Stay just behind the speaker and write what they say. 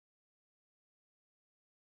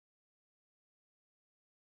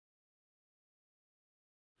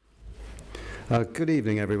Good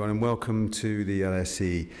evening, everyone, and welcome to the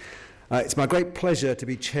LSE. It's my great pleasure to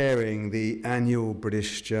be chairing the annual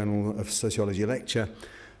British Journal of Sociology lecture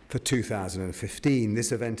for 2015.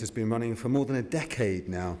 This event has been running for more than a decade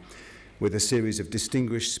now, with a series of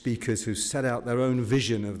distinguished speakers who set out their own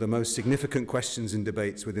vision of the most significant questions and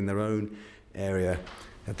debates within their own area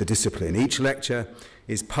of the discipline. Each lecture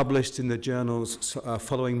is published in the journal's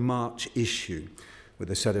following March issue, with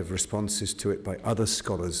a set of responses to it by other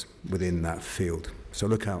scholars within that field. So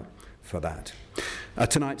look out for that.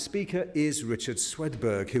 Tonight's speaker is Richard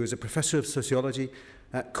Swedberg, who is a Professor of Sociology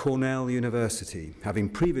at Cornell University, having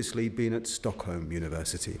previously been at Stockholm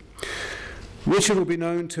University. Richard will be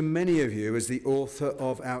known to many of you as the author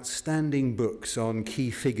of outstanding books on key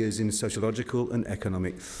figures in sociological and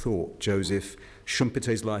economic thought. Joseph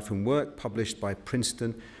Schumpeter's Life and Work, published by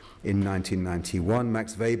Princeton in 1991,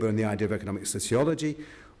 Max Weber and the Idea of Economic Sociology,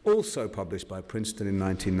 also published by Princeton in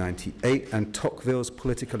 1998, and Tocqueville's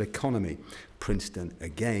Political Economy, Princeton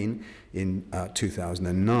again in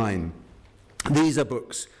 2009. These are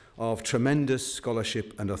books of tremendous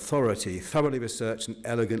scholarship and authority, thoroughly researched and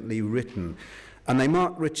elegantly written, and they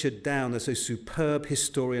mark Richard down as a superb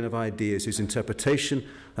historian of ideas whose interpretation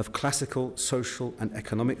of classical, social and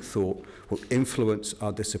economic thought will influence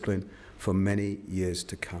our discipline for many years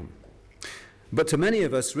to come. But to many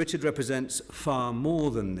of us, Richard represents far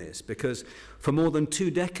more than this, because for more than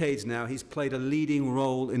 2 decades now, he's played a leading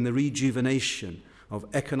role in the rejuvenation of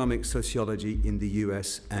economic sociology in the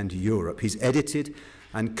US and Europe. He's edited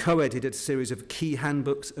and co-edited a series of key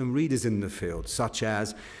handbooks and readers in the field, such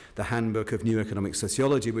as the Handbook of New Economic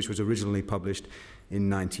Sociology, which was originally published in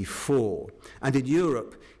 '94. And in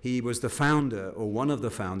Europe, he was the founder, or one of the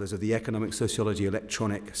founders, of the Economic Sociology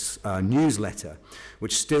electronic newsletter,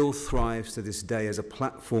 which still thrives to this day as a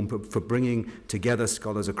platform for bringing together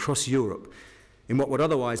scholars across Europe in what would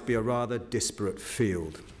otherwise be a rather disparate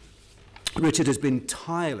field. Richard has been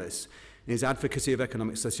tireless in his advocacy of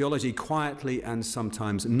economic sociology, quietly and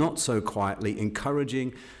sometimes not so quietly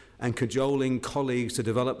encouraging and cajoling colleagues to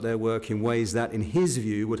develop their work in ways that, in his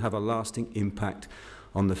view, would have a lasting impact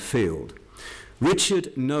on the field.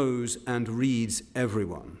 Richard knows and reads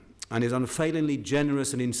everyone, and is unfailingly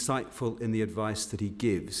generous and insightful in the advice that he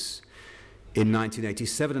gives. In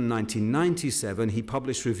 1987 and 1997, he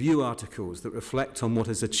published review articles that reflect on what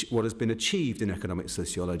has been achieved in economic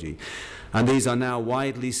sociology, and these are now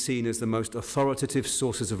widely seen as the most authoritative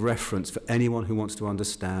sources of reference for anyone who wants to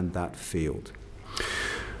understand that field.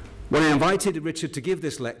 When I invited Richard to give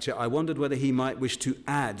this lecture, I wondered whether he might wish to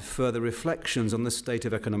add further reflections on the state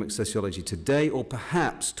of economic sociology today, or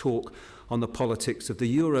perhaps talk on the politics of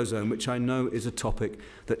the Eurozone, which I know is a topic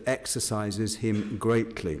that exercises him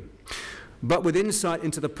greatly. But with insight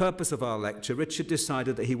into the purpose of our lecture, Richard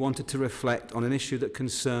decided that he wanted to reflect on an issue that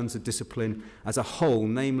concerns the discipline as a whole,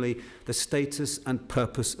 namely the status and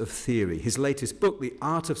purpose of theory. His latest book, The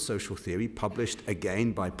Art of Social Theory, published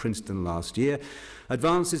again by Princeton last year,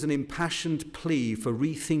 advances an impassioned plea for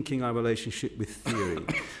rethinking our relationship with theory,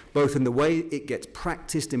 both in the way it gets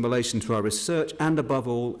practiced in relation to our research and, above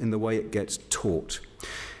all, in the way it gets taught.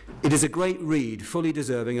 It is a great read, fully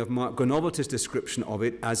deserving of Mark Granovetter's description of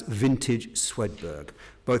it as vintage Swedberg,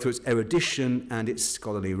 both for its erudition and its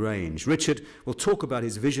scholarly range. Richard will talk about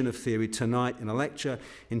his vision of theory tonight in a lecture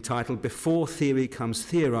entitled Before Theory Comes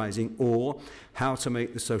Theorizing, or How to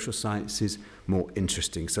Make the Social Sciences More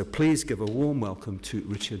Interesting. So please give a warm welcome to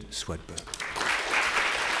Richard Swedberg.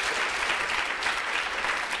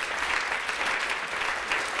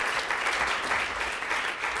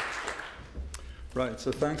 Right,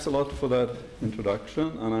 so thanks a lot for that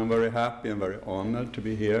introduction, and I'm very happy and very honored to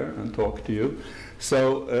be here and talk to you.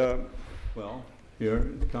 So, well,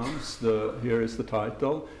 here it comes. Here is the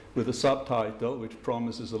title, with a subtitle which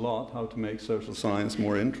promises a lot: How to Make Social Science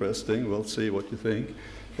More Interesting. We'll see what you think.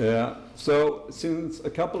 So since a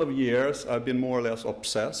couple of years, I've been more or less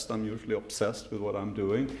obsessed. I'm usually obsessed with what I'm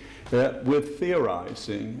doing, with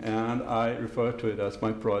theorizing, and I refer to it as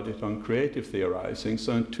my project on creative theorizing.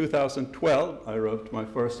 So in 2012, I wrote my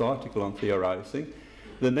first article on theorizing.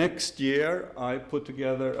 The next year, I put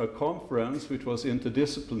together a conference which was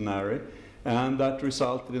interdisciplinary, and that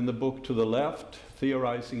resulted in the book to the left,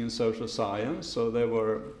 Theorizing in Social Science. So there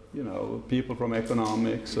were, you know, people from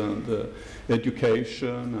economics and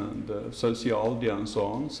education and sociology and so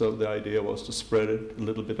on. So the idea was to spread it a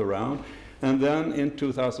little bit around. And then in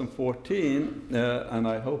 2014, and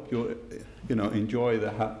I hope you enjoy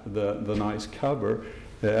the nice cover,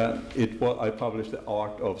 I published The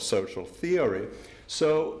Art of Social Theory.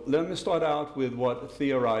 So let me start out with what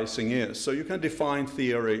theorizing is. So you can define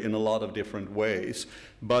theory in a lot of different ways,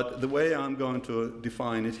 but the way I'm going to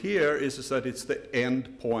define it here is that it's the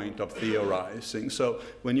end point of theorizing. So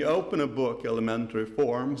when you open a book, Elementary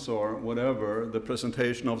Forms or whatever, the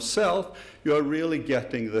presentation of self, you are really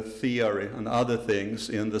getting the theory and other things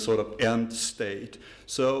in the sort of end state.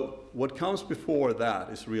 So what comes before that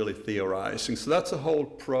is really theorizing. So that's a whole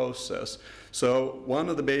process. So one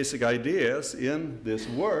of the basic ideas in this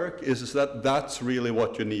work is that that's really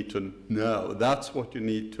what you need to know. That's what you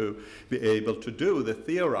need to be able to do, the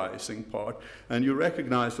theorizing part. And you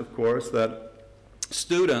recognize, of course, that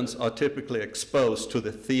students are typically exposed to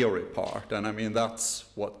the theory part, and I mean that's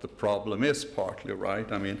what the problem is partly, right?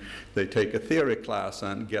 I mean, they take a theory class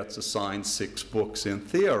and gets assigned 6 books in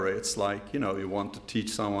theory. It's like, you know, you want to teach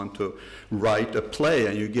someone to write a play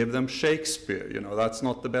and you give them Shakespeare. You know, that's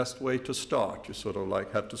not the best way to start. You sort of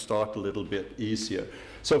like have to start a little bit easier.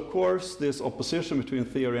 So of course this opposition between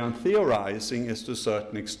theory and theorizing is to a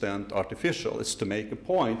certain extent artificial. It's to make a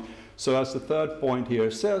point. So as the third point here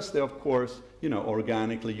says, they're of course, you know,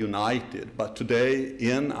 organically united. But today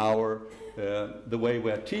in our, the way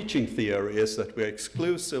we're teaching theory is that we're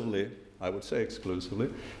exclusively, I would say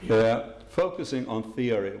exclusively, focusing on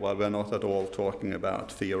theory while we're not at all talking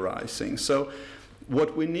about theorizing. So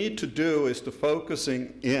what we need to do is to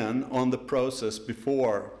focusing in on the process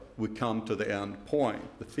before we come to the end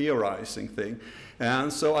point, the theorizing thing.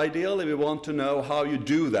 And so ideally we want to know how you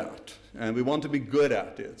do that. And we want to be good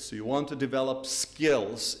at it. So you want to develop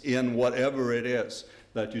skills in whatever it is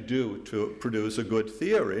that you do to produce a good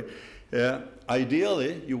theory.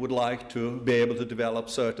 Ideally, you would like to be able to develop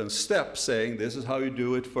certain steps saying this is how you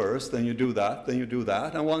do it first, then you do that, then you do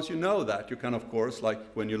that. And once you know that, you can, of course, like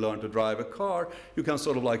when you learn to drive a car, you can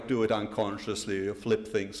sort of like do it unconsciously, you flip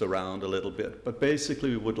things around a little bit. But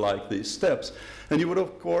basically, we would like these steps. And you would,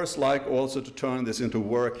 of course, like also to turn this into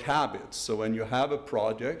work habits. So when you have a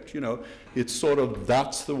project, you know, it's sort of,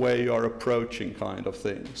 that's the way you are approaching kind of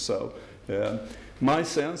thing. So my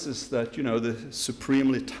sense is that, you know, the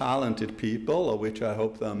supremely talented people, of which I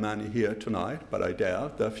hope there are many here tonight, but I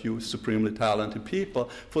doubt there are few supremely talented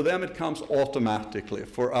people, for them it comes automatically.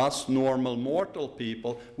 For us normal mortal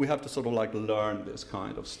people, we have to sort of like learn this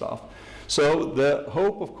kind of stuff. So the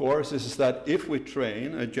hope, of course, is that if we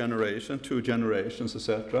train a generation, 2 generations,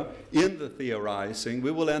 etc., in the theorizing,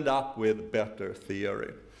 we will end up with better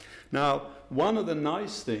theory. Now, one of the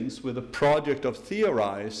nice things with the project of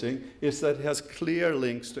theorizing is that it has clear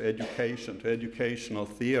links to education, to educational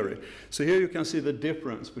theory. So here you can see the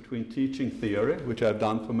difference between teaching theory, which I've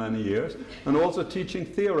done for many years, and also teaching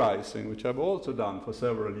theorizing, which I've also done for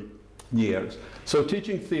several years. So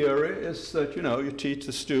teaching theory is that, you know, you teach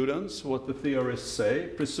the students what the theorists say.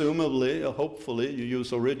 Presumably, or hopefully, you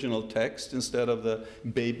use original text instead of the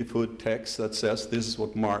baby-food text that says this is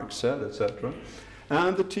what Marx said, etc.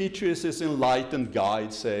 And the teacher is this enlightened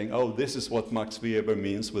guide saying, oh, this is what Max Weber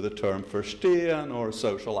means with the term Verstehen or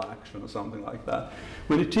social action or something like that.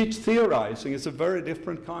 When you teach theorizing, it's a very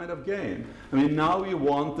different kind of game. I mean, now you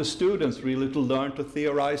want the students really to learn to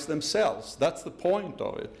theorize themselves. That's the point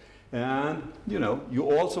of it. And, you know, you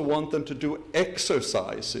also want them to do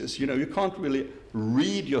exercises. You know, you can't really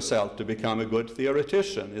read yourself to become a good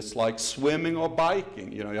theoretician. It's like swimming or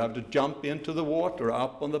biking. You know, you have to jump into the water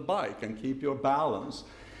up on the bike and keep your balance.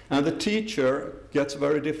 And the teacher gets a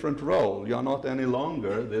very different role. You are not any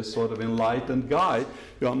longer this sort of enlightened guide.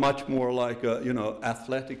 You are much more like a, you know,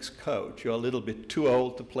 athletics coach. You're a little bit too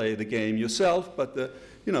old to play the game yourself, but the,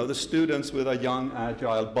 you know, the students with a young,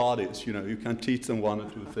 agile bodies, you know, you can teach them 1 or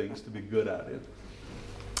 2 things to be good at it.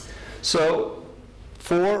 So,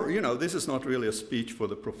 you know, this is not really a speech for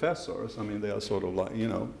the professors. I mean, they are sort of like, you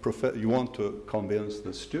know, you want to convince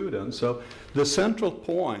the students. So the central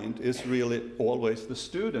point is really always the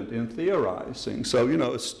student in theorizing. So, you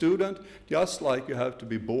know, a student, just like you have to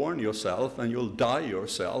be born yourself and you'll die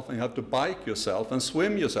yourself and you have to bike yourself and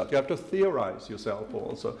swim yourself. You have to theorize yourself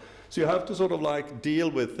also. So you have to sort of like deal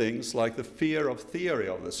with things like the fear of theory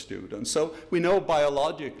of the student. So we know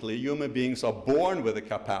biologically human beings are born with a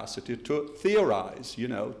capacity to theorize, you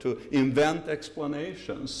know, to invent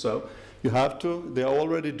explanations. So you have to, they're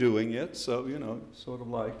already doing it. So, you know, sort of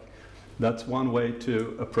like that's one way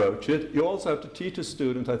to approach it. You also have to teach a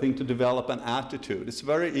student, I think, to develop an attitude. It's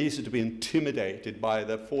very easy to be intimidated by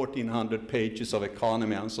the 1,400 pages of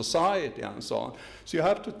economy and society and so on. So you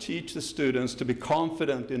have to teach the students to be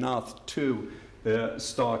confident enough to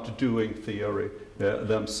start doing theory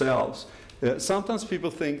themselves. Sometimes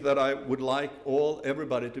people think that I would like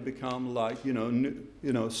everybody to become like, you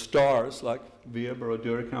know, stars like Weber or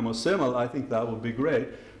Durkheim or Simmel. I think that would be great.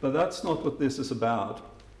 But that's not what this is about.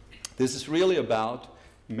 This is really about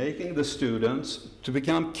making the students to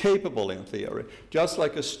become capable in theory. Just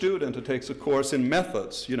like a student who takes a course in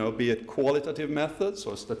methods, you know, be it qualitative methods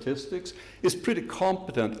or statistics, is pretty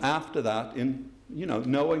competent after that in, you know,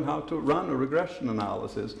 knowing how to run a regression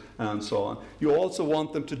analysis and so on. You also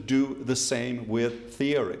want them to do the same with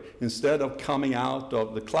theory. Instead of coming out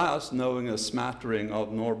of the class knowing a smattering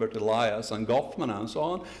of Norbert Elias and Goffman and so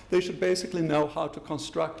on, they should basically know how to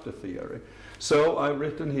construct a theory. So I've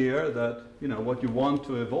written here that, you know, what you want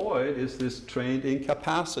to avoid is this trained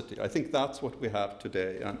incapacity. I think that's what we have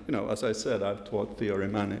today. And, you know, as I said, I've taught theory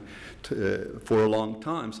for a long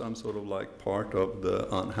time, so I'm sort of like part of the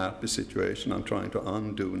unhappy situation I'm trying to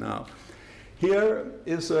undo now. Here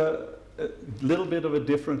is a little bit of a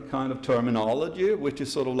different kind of terminology, which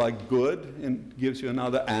is sort of like good and gives you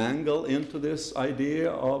another angle into this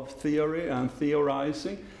idea of theory and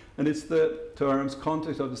theorizing. And it's the terms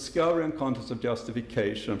context of discovery and context of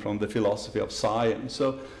justification from the philosophy of science.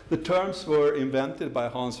 So the terms were invented by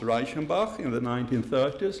Hans Reichenbach in the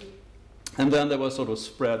 1930s, and then they were sort of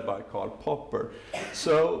spread by Karl Popper.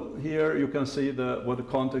 So here you can see what the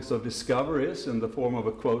context of discovery is in the form of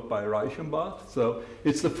a quote by Reichenbach. So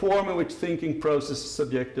it's the form in which thinking process is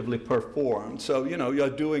subjectively performed. So, you know, you're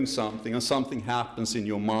doing something and something happens in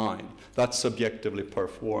your mind. That's subjectively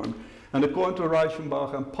performed. And according to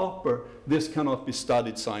Reichenbach and Popper, this cannot be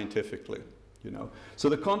studied scientifically, you know. So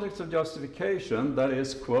the context of justification, that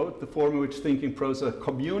is, quote, the form in which thinking process is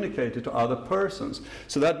communicated to other persons.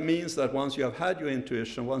 So that means that once you have had your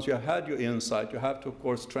intuition, once you have had your insight, you have to, of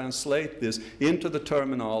course, translate this into the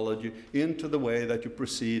terminology, into the way that you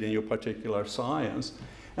proceed in your particular science.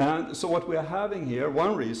 And so what we are having here,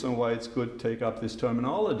 one reason why it's good to take up this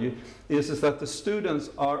terminology, is that the students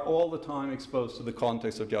are all the time exposed to the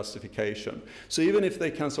context of justification. So even if they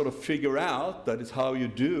can sort of figure out that it's how you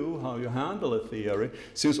do, how you handle a theory,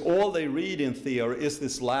 since all they read in theory is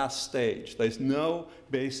this last stage, there's no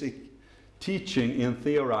basic teaching in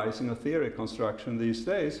theorizing or theory construction these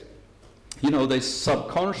days, you know, they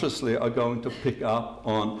subconsciously are going to pick up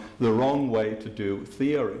on the wrong way to do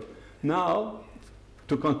theory. Now,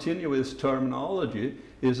 to continue with this terminology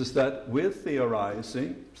is that with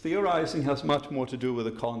theorizing has much more to do with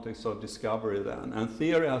the context of discovery then, and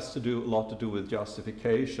theory has a lot to do with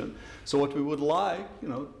justification. So what we would like, you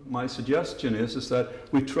know, my suggestion is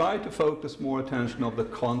that we try to focus more attention on the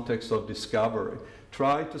context of discovery.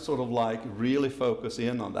 Try to sort of like really focus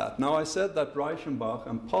in on that. Now I said that Reichenbach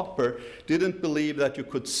and Popper didn't believe that you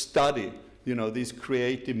could study, you know, these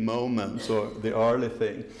creative moments or the early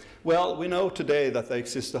thing. Well, we know today that there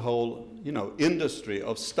exists a whole, you know, industry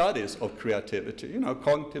of studies of creativity. You know,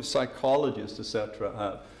 cognitive psychologists, etc.,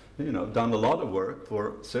 have, you know, done a lot of work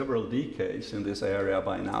for several decades in this area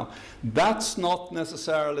by now. That's not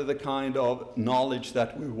necessarily the kind of knowledge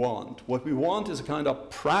that we want. What we want is a kind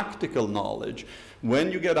of practical knowledge.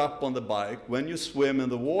 When you get up on the bike, when you swim in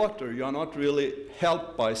the water, you are not really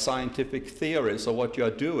helped by scientific theories of what you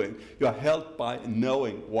are doing. You are helped by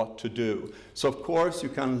knowing what to do. So of course you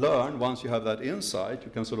can learn, once you have that insight,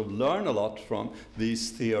 you can sort of learn a lot from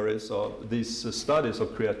these theories or these studies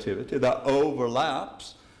of creativity. There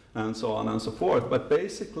overlaps and so on and so forth. But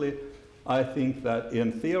basically, I think that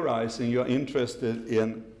in theorizing, you're interested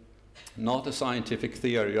in not a scientific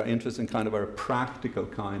theory, you're interested in kind of a practical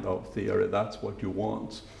kind of theory. That's what you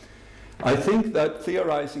want. I think that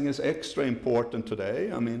theorizing is extra important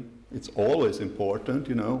today. I mean, it's always important,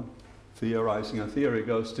 you know. Theorizing and theory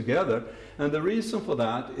goes together. And the reason for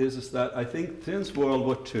that is that I think since World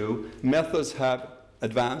War II, methods have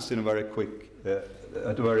advanced in a very quick,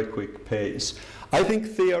 at a very quick pace. I think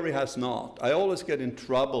theory has not. I always get in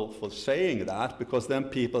trouble for saying that, because then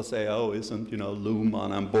people say, oh, isn't, you know,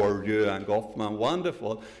 Luhmann and Bourdieu and Goffman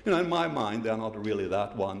wonderful? You know, in my mind, they're not really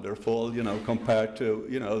that wonderful, you know, compared to,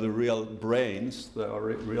 you know, the real brains. There are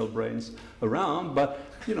real brains around. But,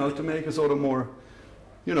 you know, to make a sort of more,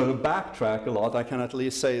 you know, to backtrack a lot, I can at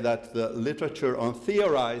least say that the literature on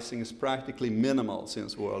theorizing is practically minimal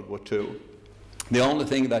since World War II. The only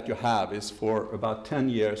thing that you have is for about 10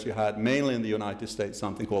 years you had, mainly in the United States,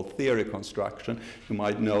 something called theory construction. You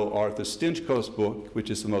might know Arthur Stinchko's book, which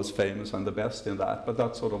is the most famous and the best in that, but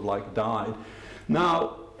that sort of like died.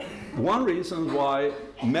 Now, one reason why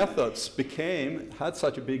methods had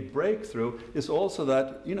such a big breakthrough is also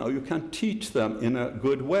that, you know, you can teach them in a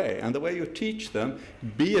good way. And the way you teach them,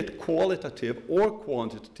 be it qualitative or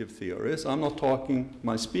quantitative theories, I'm not talking,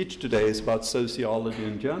 my speech today is about sociology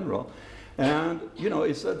in general. And, you know,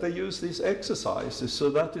 it's that they use these exercises. So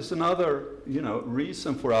that is another, you know,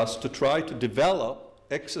 reason for us to try to develop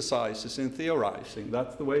exercises in theorizing.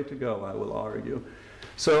 That's the way to go, I will argue.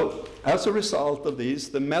 So as a result of these,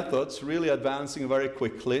 the methods really advancing very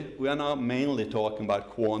quickly. We are now mainly talking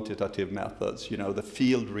about quantitative methods. You know, the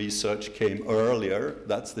field research came earlier.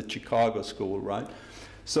 That's the Chicago school, right?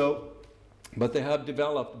 So, but they have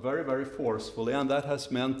developed very, very forcefully, and that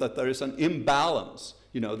has meant that there is an imbalance.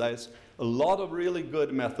 You know, there's a lot of really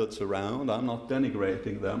good methods around. I'm not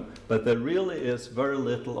denigrating them, but there really is very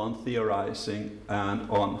little on theorizing and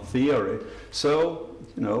on theory. So,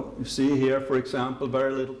 you know, you see here, for example,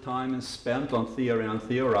 very little time is spent on theory and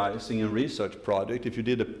theorizing in research project. If you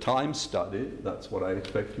did a time study, that's what I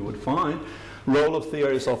expect you would find. Role of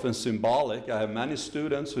theory is often symbolic. I have many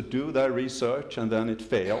students who do their research and then it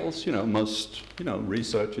fails. You know, most, you know,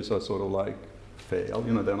 researches are sort of like fail,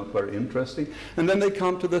 you know, they're not very interesting. And then they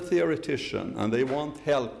come to the theoretician and they want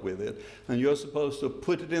help with it. And you're supposed to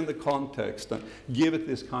put it in the context and give it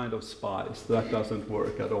this kind of spice. That doesn't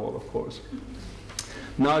work at all, of course.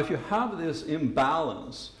 Now, if you have this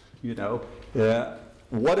imbalance, you know,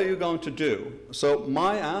 what are you going to do? So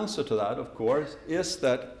my answer to that, of course, is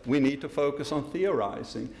that we need to focus on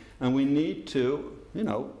theorizing. And we need to, you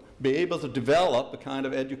know, be able to develop a kind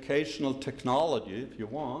of educational technology, if you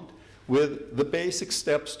want, with the basic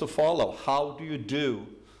steps to follow. How do you do,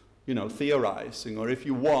 you know, theorizing? Or if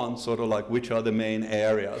you want, sort of like, which are the main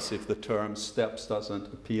areas if the term steps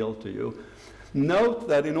doesn't appeal to you. Note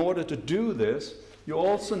that in order to do this, you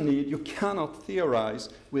also need, you cannot theorize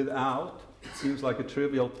without, it seems like a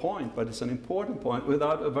trivial point, but it's an important point,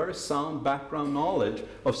 without a very sound background knowledge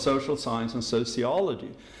of social science and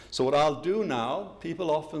sociology. So what I'll do now,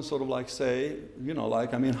 people often sort of like say, you know,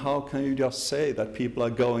 like, I mean, how can you just say that people are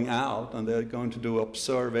going out and they're going to do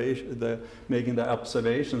observation, they're making their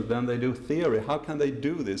observations, then they do theory. How can they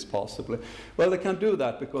do this possibly? Well, they can do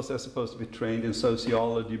that because they're supposed to be trained in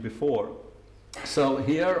sociology before. So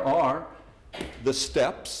here are the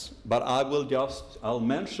steps, but I'll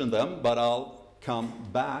mention them, but I'll come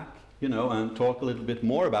back, you know, and talk a little bit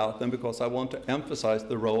more about them because I want to emphasize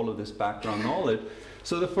the role of this background knowledge.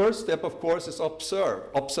 So the first step, of course, is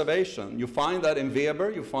observation. You find that in Weber,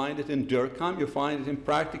 you find it in Durkheim, you find it in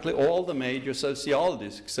practically all the major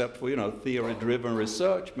sociologies, except for, you know, theory-driven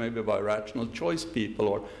research, maybe by rational choice people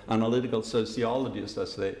or analytical sociologists,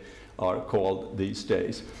 as they are called these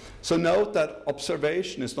days. So note that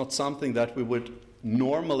observation is not something that we would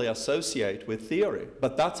normally associate with theory,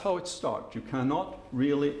 but that's how it starts. You cannot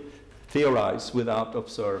really theorize without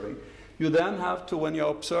observing. You then have to, when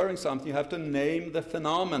you're observing something, you have to name the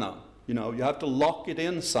phenomena. You know, you have to lock it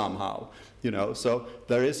in somehow. You know, so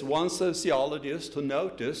there is one sociologist who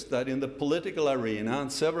noticed that in the political arena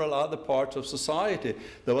and several other parts of society,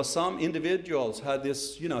 there were some individuals had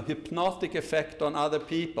this, you know, hypnotic effect on other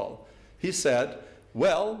people. He said,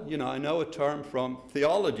 well, you know, I know a term from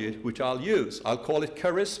theology which I'll use. I'll call it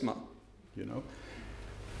charisma, you know.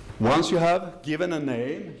 Once you have given a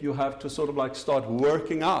name, you have to sort of like start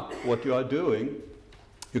working up what you are doing.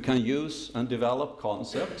 You can use and develop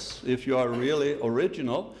concepts. If you are really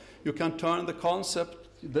original, you can turn the concept,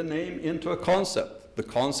 the name into a concept. The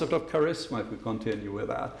concept of charisma, if we continue with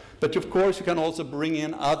that. But of course, you can also bring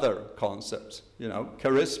in other concepts. You know,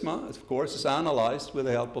 charisma, of course, is analyzed with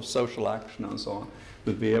the help of social action and so on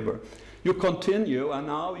with Weber. You continue, and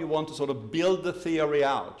now you want to sort of build the theory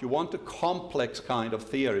out. You want a complex kind of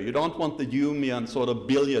theory. You don't want the Humean sort of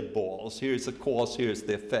billiard balls. Here's the cause, here's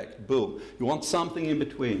the effect, boom. You want something in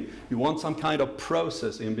between. You want some kind of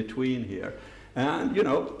process in between here. And, you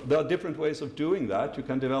know, there are different ways of doing that. You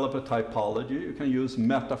can develop a typology. You can use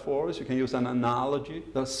metaphors. You can use an analogy.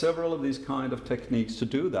 There are several of these kind of techniques to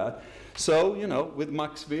do that. So, you know, with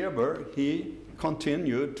Max Weber, he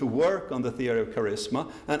continued to work on the theory of charisma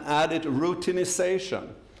and added routinization.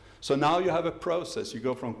 So now you have a process. You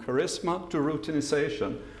go from charisma to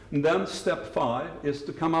routinization. And then step 5 is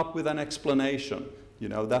to come up with an explanation. You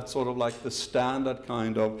know, that's sort of like the standard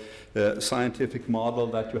kind of scientific model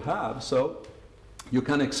that you have. So you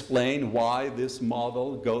can explain why this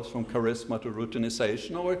model goes from charisma to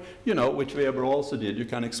routinization, or, you know, which Weber also did. You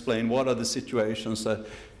can explain what are the situations that,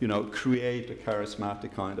 you know, create a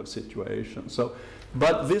charismatic kind of situation. So,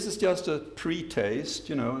 but this is just a pre-taste,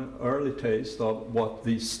 you know, an early taste of what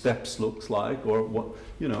these steps looks like, or what,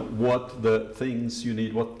 you know, what the things you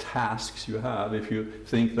need, what tasks you have if you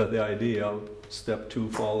think that the idea of step 2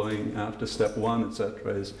 following after step 1,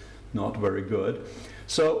 etc., is not very good.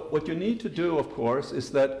 So what you need to do, of course,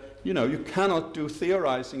 is that, you know, you cannot do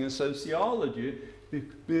theorizing in sociology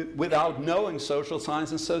without knowing social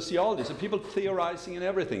science and sociology. So people theorizing in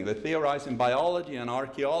everything. They theorize in biology and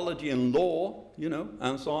archaeology and law, you know,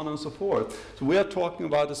 and so on and so forth. So we are talking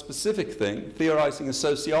about a specific thing, theorizing in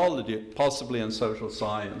sociology, possibly in social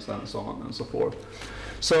science, and so on and so forth.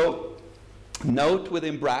 So note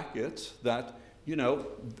within brackets that, you know,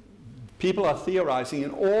 people are theorizing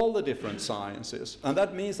in all the different sciences, and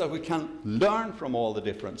that means that we can learn from all the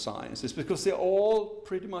different sciences because they're all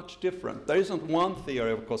pretty much different. There isn't one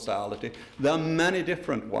theory of causality. There are many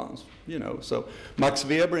different ones, you know. So Max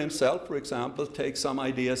Weber himself, for example, takes some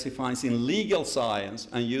ideas he finds in legal science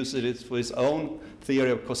and uses it for his own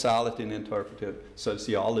theory of causality in interpretive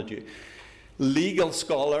sociology. Legal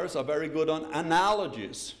scholars are very good on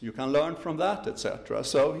analogies. You can learn from that, etc.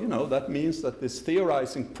 So, you know, that means that this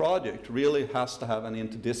theorizing project really has to have an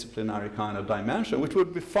interdisciplinary kind of dimension, which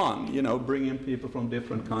would be fun, you know, bringing people from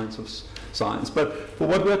different kinds of science. But for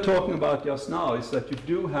what we're talking about just now is that you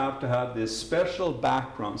do have to have this special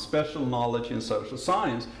background, special knowledge in social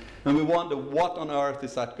science. And we wonder, what on earth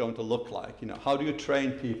is that going to look like? You know, how do you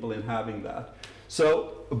train people in having that?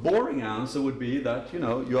 So a boring answer would be that, you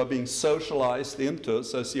know, you are being socialized into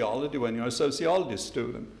sociology when you're a sociology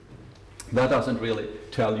student. That doesn't really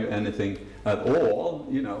tell you anything at all.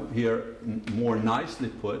 You know, here more nicely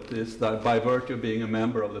put is that by virtue of being a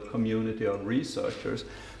member of the community of researchers.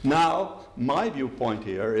 Now, my viewpoint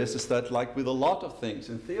here is that, like with a lot of things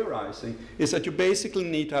in theorizing, is that you basically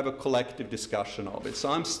need to have a collective discussion of it. So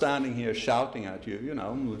I'm standing here shouting at you, you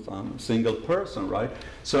know, I'm a single person, right?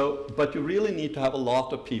 So, but you really need to have a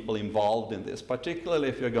lot of people involved in this, particularly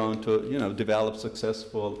if you're going to, you know, develop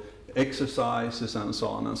successful exercises and so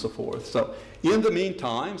on and so forth. So in the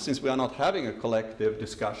meantime, since we are not having a collective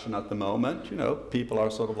discussion at the moment, you know, people are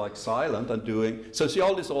sort of like silent and doing,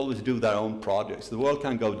 sociologists always do their own projects. The world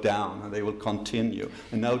can go down and they will continue.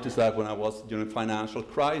 I noticed that when I was during the financial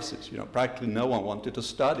crisis, you know, practically no one wanted to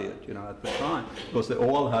study it, you know, at the time, because they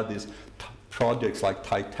all had these projects like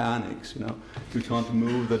Titanics, you know, you can't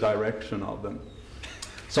move the direction of them.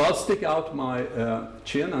 So I'll stick out my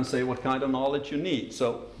chin and say what kind of knowledge you need.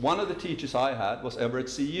 So one of the teachers I had was Everett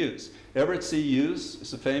C. Hughes. Everett C. Hughes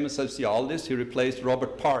is a famous sociologist. He replaced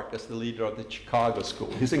Robert Park as the leader of the Chicago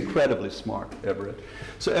School. He's incredibly smart, Everett.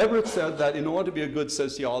 So Everett said that in order to be a good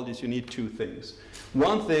sociologist, you need two things.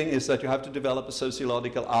 One thing is that you have to develop a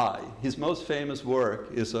sociological eye. His most famous work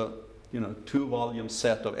is a 2-volume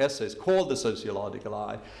set of essays called The Sociological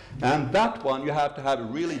Eye. And that one, you have to have a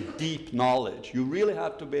really deep knowledge. You really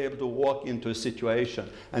have to be able to walk into a situation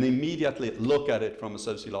and immediately look at it from a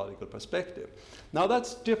sociological perspective. Now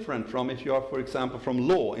that's different from if you are, for example, from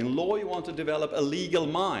law. In law, you want to develop a legal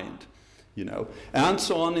mind, you know, and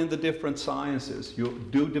so on in the different sciences. You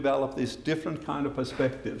do develop these different kind of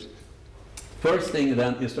perspectives. First thing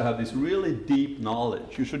then is to have this really deep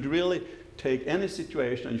knowledge. You should really take any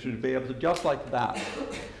situation and you should be able to, just like that,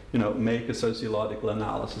 you know, make a sociological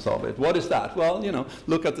analysis of it. What is that? Well, you know,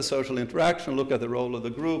 look at the social interaction, look at the role of the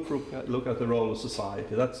group, look at the role of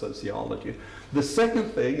society. That's sociology. The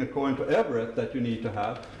second thing, according to Everett, that you need to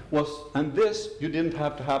have was, and this you didn't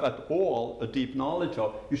have to have at all a deep knowledge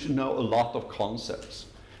of, you should know a lot of concepts.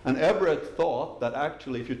 And Everett thought that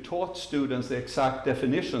actually if you taught students the exact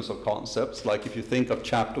definitions of concepts, like if you think of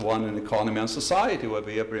chapter 1 in Economy and Society, where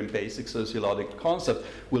we have in basic sociological concept,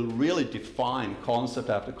 will really define concept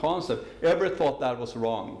after concept. Everett thought that was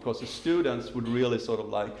wrong, because the students would really sort of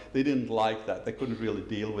like, they didn't like that. They couldn't really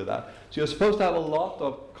deal with that. So you're supposed to have a lot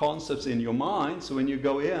of concepts in your mind, so when you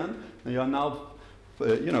go in, and you're now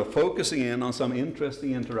you know, focusing in on some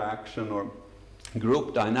interesting interaction or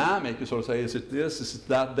group dynamic, you sort of say, is it this, is it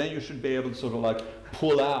that, then you should be able to sort of like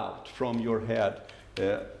pull out from your head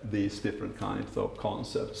these different kinds of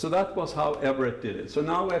concepts. So that was how Everett did it. So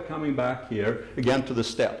now we're coming back here again to the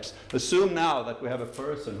steps. Assume now that we have a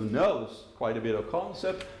person who knows quite a bit of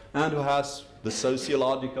concept and who has the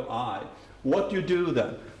sociological eye. What do you do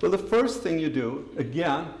then? Well, the first thing you do,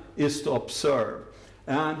 again, is to observe.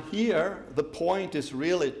 And here, the point is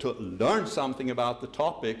really to learn something about the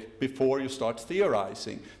topic before you start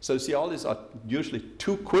theorizing. Sociologists are usually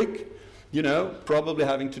too quick, you know, probably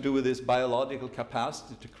having to do with this biological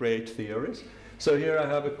capacity to create theories. So here I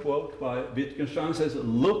have a quote by Wittgenstein, says,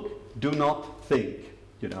 look, do not think,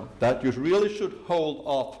 you know, that you really should hold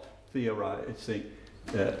off theorizing.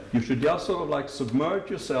 You should just sort of like submerge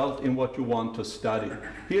yourself in what you want to study.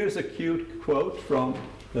 Here's a cute quote from,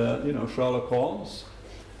 you know, Sherlock Holmes.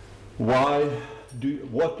 What do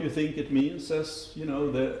you think it means, says, you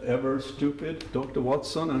know, the ever stupid Dr.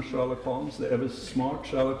 Watson, and Sherlock Holmes, the ever smart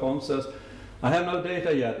Sherlock Holmes says, I have no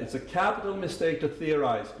data yet. It's a capital mistake to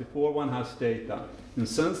theorize before one has data.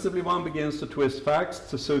 Insensibly one begins to twist facts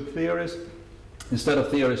to suit theories instead of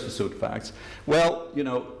theories to suit facts. Well, you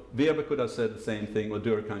know, Weber could have said the same thing, or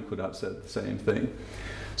Durkheim could have said the same thing.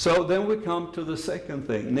 So then we come to the second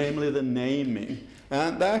thing, namely the naming.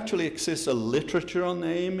 And there actually exists a literature on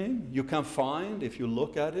naming. You can find, if you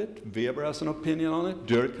look at it, Weber has an opinion on it,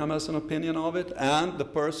 Durkheim has an opinion of it, and the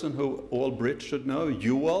person who all Brits should know,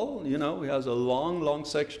 Ewell, he has a long, long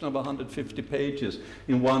section of 150 pages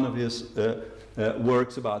in one of his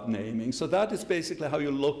works about naming. So that is basically how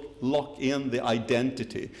you lock in the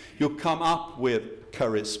identity. You come up with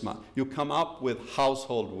charisma. You come up with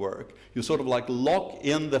household work. You sort of like lock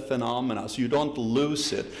in the phenomena so you don't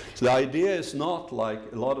lose it. So the idea is not like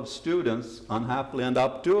a lot of students unhappily end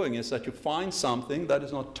up doing, is that you find something that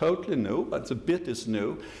is not totally new, but it's a bit is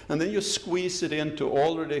new, and then you squeeze it into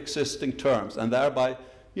already existing terms, and thereby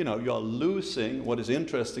you're losing what is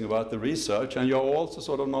interesting about the research, and you're also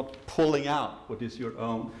sort of not pulling out what is your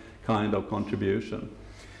own kind of contribution.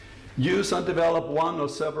 Use and develop one or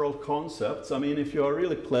several concepts. I mean, if you're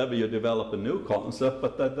really clever, you develop a new concept,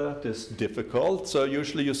 but that is difficult. So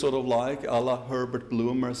usually you sort of like, a la Herbert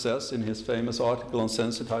Blumer says in his famous article on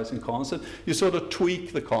sensitizing concepts, you sort of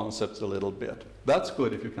tweak the concepts a little bit. That's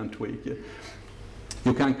good if you can tweak it.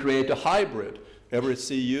 You can create a hybrid. Everett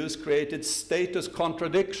C. Hughes created status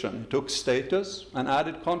contradiction. He took status and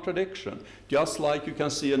added contradiction. Just like you can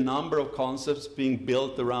see a number of concepts being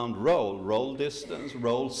built around role distance,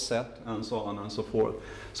 role set, and so on and so forth.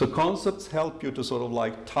 So concepts help you to sort of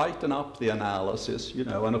like tighten up the analysis,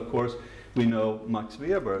 and of course we know Max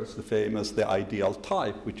Weber's the ideal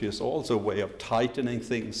type, which is also a way of tightening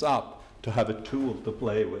things up to have a tool to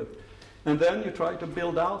play with. And then you try to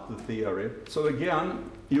build out the theory. So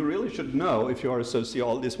again, you really should know, if you are a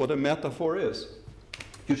sociologist, what a metaphor is.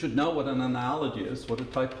 You should know what an analogy is, what a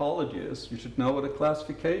typology is. You should know what a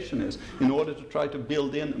classification is in order to try to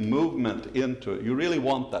build in movement into it. You really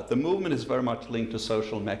want that. The movement is very much linked to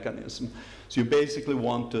social mechanism. So you basically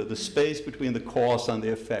want the space between the cause and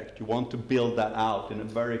the effect. You want to build that out in a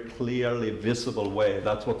very clearly visible way.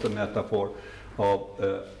 That's what the metaphor of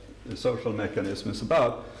the social mechanism is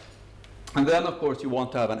about. And then, of course, you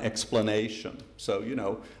want to have an explanation. So,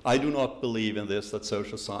 I do not believe in this, that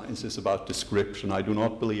social science is about description. I do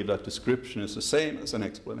not believe that description is the same as an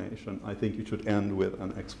explanation. I think you should end with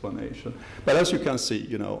an explanation. But as you can see,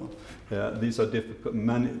 these are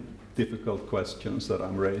many difficult questions that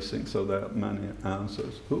I'm raising, so there are many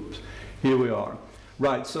answers. Oops, here we are.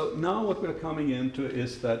 Right, so now what we're coming into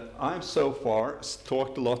is that I've so far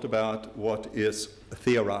talked a lot about what is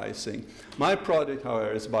theorizing. My project,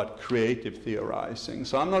 however, is about creative theorizing.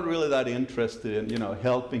 So I'm not really that interested in,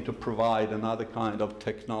 helping to provide another kind of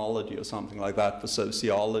technology or something like that for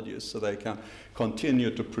sociologists so they can continue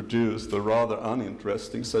to produce the rather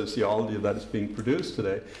uninteresting sociology that is being produced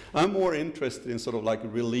today. I'm more interested in sort of like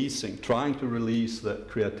trying to release the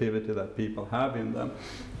creativity that people have in them.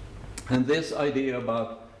 And this idea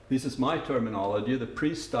about, this is my terminology, the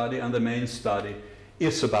pre-study and the main study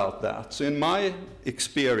is about that. So in my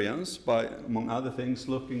experience, by among other things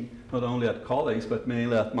looking not only at colleagues but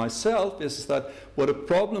mainly at myself, is that what a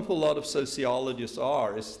problem for a lot of sociologists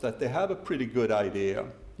is that they have a pretty good idea.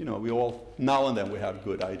 We all, now and then we have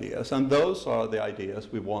good ideas, and those are the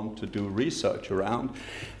ideas we want to do research around.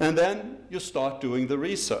 And then you start doing the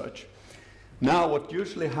research. Now, what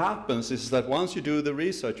usually happens is that once you do the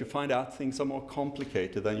research, you find out things are more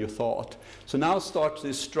complicated than you thought. So now starts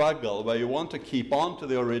this struggle where you want to keep on to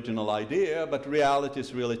the original idea, but reality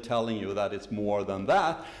is really telling you that it's more than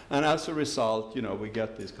that. And as a result, we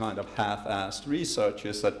get these kind of half-assed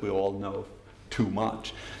researches that we all know too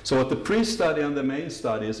much. So what the pre-study and the main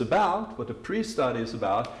study is about,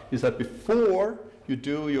 is that before you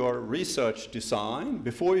do your research design,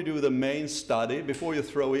 before you do the main study, before you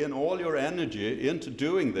throw in all your energy into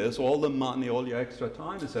doing this, all the money, all your extra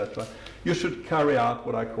time, etc., you should carry out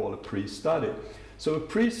what I call a pre-study. So a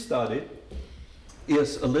pre-study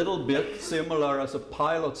is a little bit similar as a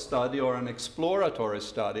pilot study or an exploratory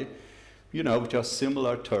study, which are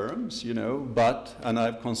similar terms, and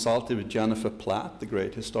I've consulted with Jennifer Platt, the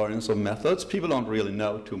great historians of methods. People don't really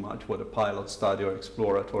know too much what a pilot study or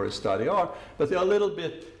exploratory study are, but they're a little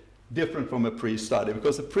bit different from a pre-study,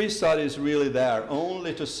 because the pre-study is really there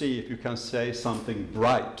only to see if you can say something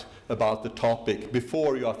bright about the topic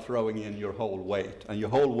before you are throwing in your whole weight, and your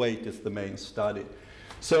whole weight is the main study.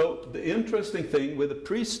 So the interesting thing with the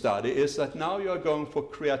pre-study is that now you are going for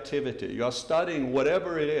creativity. You are studying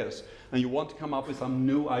whatever it is, and you want to come up with some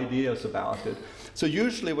new ideas about it. So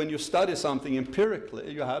usually when you study something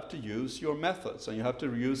empirically, you have to use your methods, and you have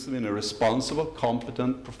to use them in a responsible,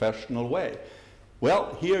 competent, professional way.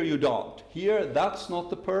 Well, here you don't. Here, that's not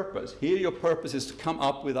the purpose. Here your purpose is to come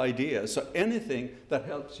up with ideas. So anything that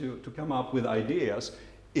helps you to come up with ideas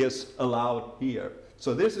is allowed here.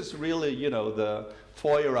 So this is really, the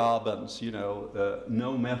Feuerabend's,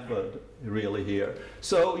 no method really here.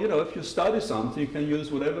 So, if you study something, you can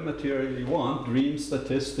use whatever material you want, dream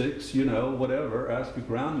statistics, whatever, ask your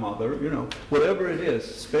grandmother, whatever it is,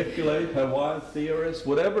 speculate, have wild theories,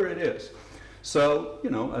 whatever it is. So,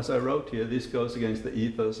 as I wrote here, this goes against the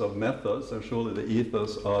ethos of methods and surely the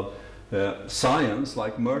ethos of science,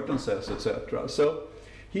 like Merton says, etc. So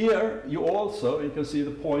here you can see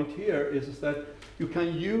the point here is that you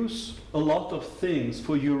can use a lot of things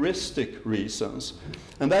for heuristic reasons.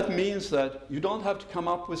 And that means that you don't have to come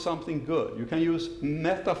up with something good. You can use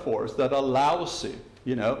metaphors that are lousy,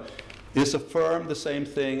 Is a firm the same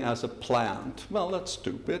thing as a plant? Well, that's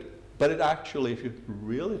stupid. But it actually, if you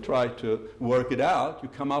really try to work it out, you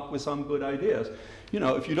come up with some good ideas.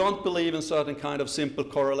 If you don't believe in certain kind of simple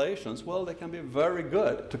correlations, well, they can be very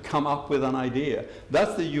good to come up with an idea.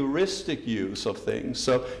 That's the heuristic use of things.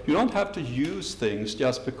 So you don't have to use things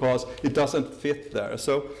just because it doesn't fit there.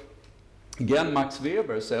 So again, Max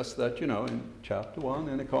Weber says that, in chapter 1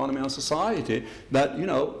 in Economy and Society, that,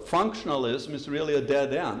 functionalism is really a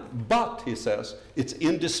dead end. But, he says, it's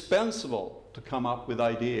indispensable to come up with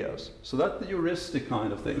ideas. So that's the heuristic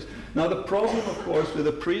kind of things. Now the problem, of course, with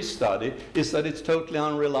a pre-study is that it's totally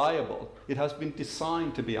unreliable. It has been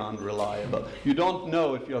designed to be unreliable. You don't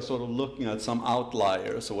know if you're sort of looking at some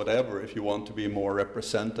outliers or whatever, if you want to be more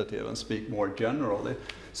representative and speak more generally.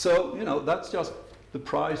 So, that's just the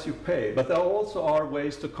price you pay. But there also are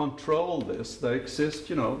ways to control this. There exist,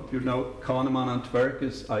 Kahneman and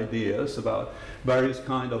Tversky's ideas about various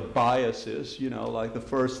kind of biases, like the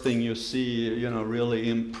first thing you see, really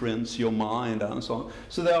imprints your mind and so on.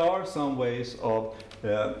 So there are some ways of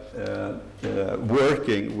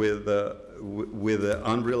working with the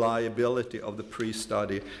unreliability of the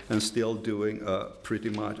pre-study and still doing a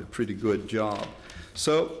pretty good job.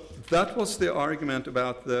 So that was the argument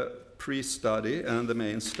about the pre-study and the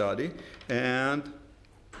main study. And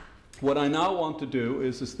what I now want to do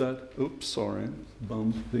is that, oops, sorry,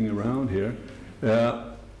 bumping around here.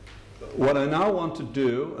 What I now want to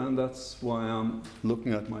do, and that's why I'm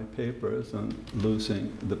looking at my papers and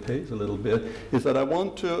losing the pace a little bit, is that I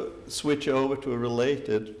want to switch over to a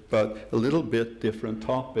related but a little bit different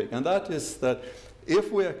topic. And that is that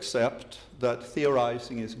if we accept that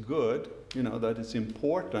theorizing is good, that it's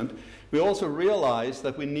important, we also realize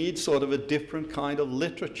that we need sort of a different kind of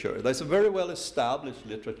literature. There's a very well-established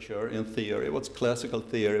literature in theory, what's classical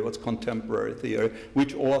theory, what's contemporary theory,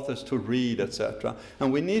 which authors to read, etc.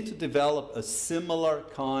 And we need to develop a similar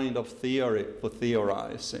kind of theory for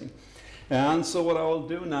theorizing. And so what I will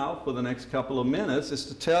do now for the next couple of minutes is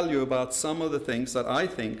to tell you about some of the things that I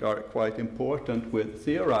think are quite important with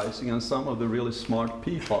theorizing and some of the really smart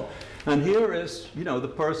people. And here is, the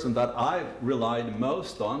person that I've relied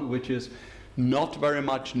most on, which is not very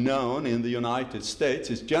much known in the United States.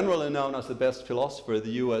 He's generally known as the best philosopher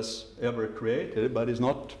the US ever created, but is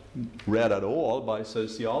not read at all by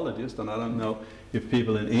sociologists, and I don't know if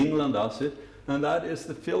people in England does it. And that is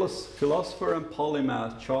the philosopher and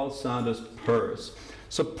polymath Charles Sanders Peirce.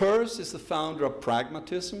 So Peirce is the founder of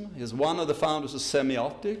pragmatism. He's one of the founders of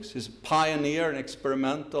semiotics. He's a pioneer in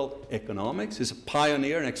experimental economics. He's a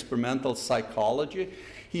pioneer in experimental psychology.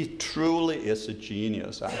 He truly is a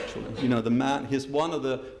genius, actually. The man, he's one of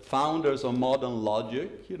the founders of modern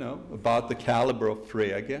logic, about the caliber of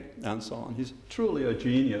Frege and so on. He's truly a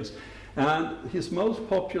genius. And his most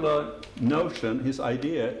popular notion, his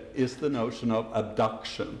idea, is the notion of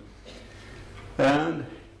abduction. And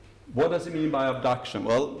what does he mean by abduction?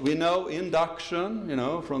 Well, we know induction,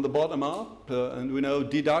 from the bottom up, and we know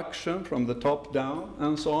deduction from the top down,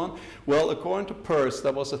 and so on. Well, according to Peirce,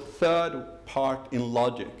 there was a third part in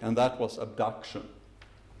logic, and that was abduction.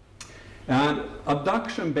 And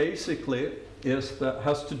abduction basically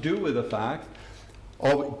has to do with the fact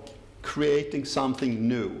of creating something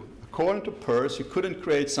new. According to Peirce, you couldn't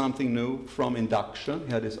create something new from induction.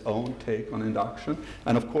 He had his own take on induction,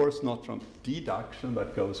 and of course not from deduction,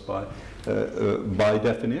 that goes by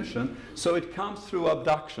definition. So it comes through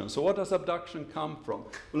abduction. So what does abduction come from?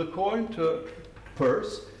 Well, according to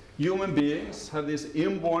Peirce, human beings have this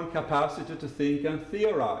inborn capacity to think and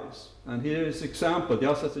theorize. And here is an example.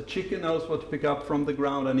 Just as a chicken knows what to pick up from the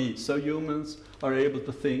ground and eat, so humans are able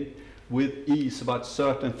to think with ease about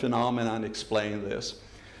certain phenomena and explain this.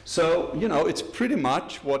 So, it's pretty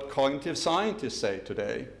much what cognitive scientists say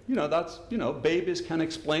today. Babies can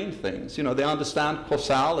explain things. They understand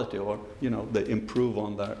causality, or, they improve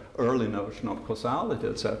on their early notion of causality,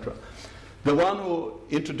 etc. The one who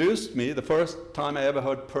introduced me, the first time I ever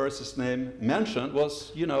heard Peirce's name mentioned,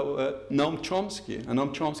 was, Noam Chomsky. And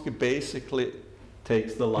Noam Chomsky basically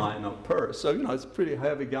takes the line of Peirce. So, you know, it's pretty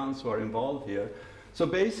heavy guns who are involved here. So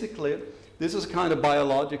basically, this is a kind of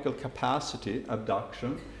biological capacity,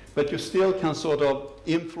 abduction, but you still can sort of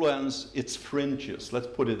influence its fringes, let's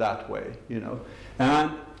put it that way, you know.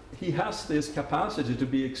 And he has this capacity to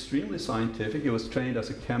be extremely scientific. He was trained as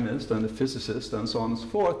a chemist and a physicist and so on and so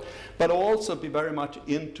forth, but also be very much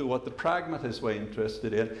into what the pragmatists were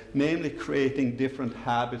interested in, namely creating different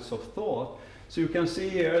habits of thought. So you can see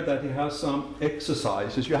here that he has some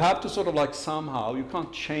exercises. You have to sort of like somehow, you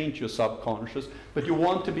can't change your subconscious, but you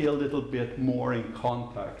want to be a little bit more in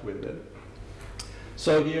contact with it.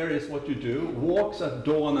 So here is what you do. Walks at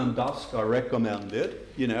dawn and dusk are recommended,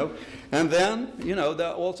 you know. And then, you know, there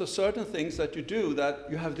are also certain things that you do that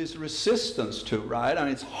you have this resistance to, right? And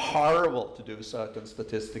it's horrible to do certain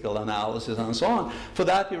statistical analysis and so on. For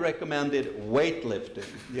that, you recommended weightlifting.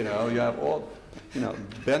 You know, you have all, you know,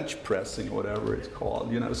 bench pressing or whatever it's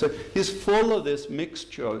called, you know. So he's full of this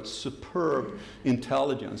mixture of superb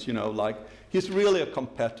intelligence, you know, like, he's really a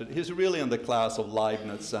competitor. He's really in the class of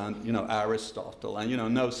Leibniz and, you know, Aristotle, and, you know,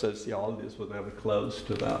 no sociologist was ever close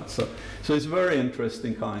to that. So he's a very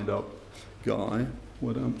interesting kind of guy.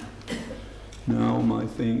 Now my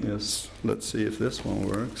thing is, let's see if this one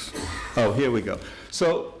works. Oh, here we go.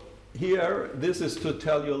 So here, this is to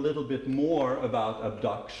tell you a little bit more about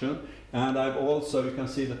abduction, and I've also, you can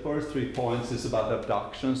see the first 3 points is about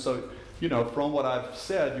abduction. So, you know, from what I've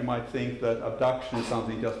said, you might think that abduction is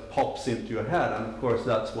something that just pops into your head, and of course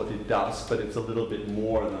that's what it does, but it's a little bit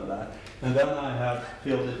more than that. And then I have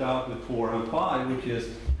filled it out with 4 and 5, which is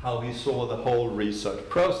how he saw the whole research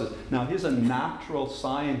process. Now, he's a natural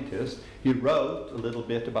scientist. He wrote a little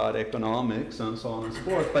bit about economics and so on and so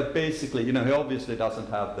forth, but basically, you know, he obviously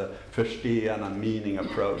doesn't have the verstehen and meaning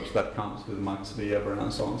approach that comes with Max Weber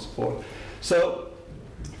and so on and so forth. So,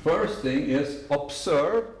 first thing is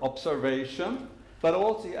observation, but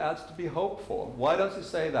also he adds to be hopeful. Why does he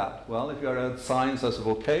say that? Well, if you're at science as a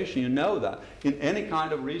vocation, you know that. In any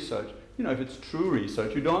kind of research, you know, if it's true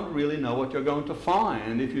research, you don't really know what you're going to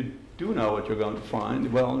find. If you do know what you're going to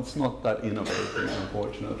find, well, it's not that innovative,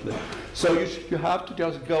 unfortunately. So you have to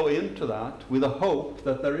just go into that with a hope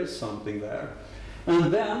that there is something there.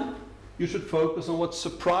 And then you should focus on what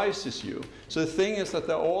surprises you. So the thing is that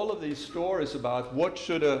there are all of these stories about what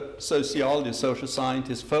should a sociologist, social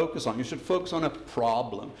scientist focus on. You should focus on a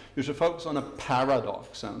problem. You should focus on a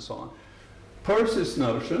paradox and so on. Peirce's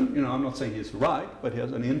notion, you know, I'm not saying he's right, but he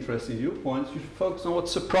has an interesting viewpoint. You should focus on what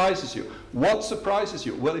surprises you. What surprises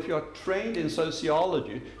you? Well, if you are trained in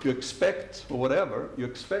sociology, you expect, or whatever, you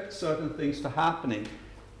expect certain things to happening.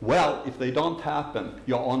 Well, if they don't happen,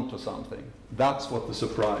 you're onto something. That's what the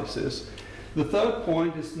surprise is. The third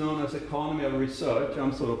point is known as economy of research.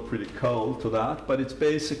 I'm sort of pretty cold to that, but it's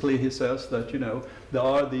basically, he says that, you know, there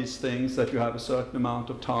are these things that you have a certain amount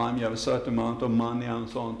of time, you have a certain amount of money and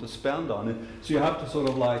so on to spend on it. So you have to sort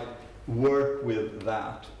of like work with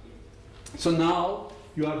that. So now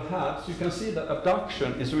you have had, so you can see that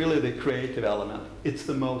abduction is really the creative element. It's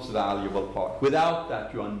the most valuable part. Without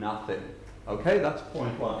that, you are nothing. Okay, that's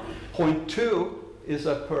point 1. Point 2 is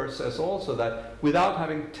that Peirce says also that without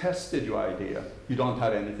having tested your idea, you don't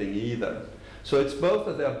have anything either. So it's both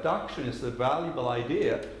that the abduction is the valuable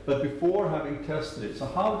idea, but before having tested it. So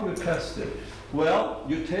how do you test it? Well,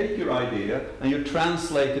 you take your idea and you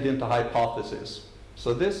translate it into hypothesis.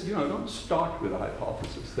 So this, you know, don't start with a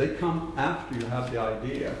hypothesis. They come after you have the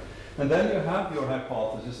idea. And then you have your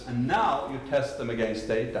hypothesis, and now you test them against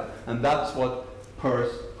data. And that's what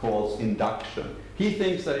Peirce calls induction. He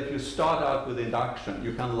thinks that if you start out with induction,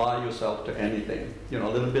 you can lie yourself to anything. You know,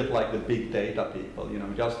 a little bit like the big data people. You know,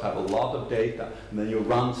 just have a lot of data, and then you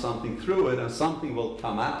run something through it, and something will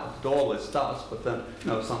come out. It always does, but then,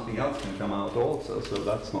 you know, something else can come out also, so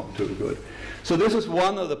that's not too good. So this is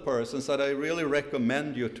one of the persons that I really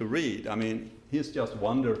recommend you to read. I mean, he's just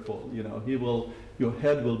wonderful. You know, he will, your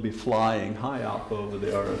head will be flying high up over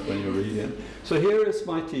the earth when you read him. So here is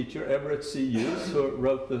my teacher, Everett C. Hughes, who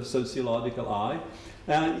wrote the Sociological Eye.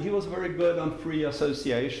 And he was very good on free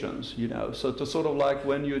associations, you know. So to sort of like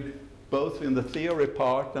when you, both in the theory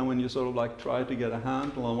part and when you sort of like try to get a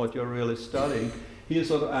handle on what you're really studying, he is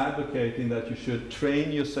sort of advocating that you should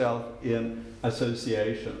train yourself in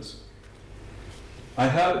associations. I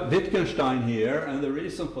have Wittgenstein here, and the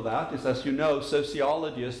reason for that is, as you know,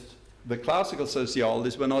 sociologists, the classical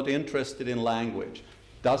sociologists, were not interested in language.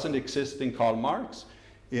 Doesn't exist in Karl Marx.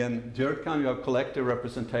 In Durkheim, you have collective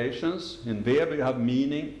representations. In Weber, you have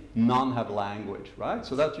meaning. None have language, right?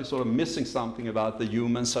 So that you're sort of missing something about the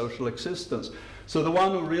human social existence. So the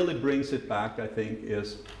one who really brings it back, I think,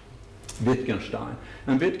 is Wittgenstein.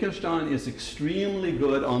 And Wittgenstein is extremely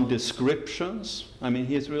good on descriptions. I mean,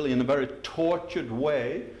 he's really in a very tortured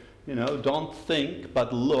way, you know, don't think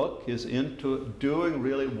but look. He's into doing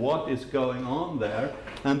really what is going on there.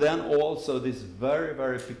 And then also this very,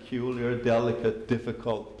 very peculiar, delicate,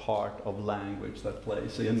 difficult part of language that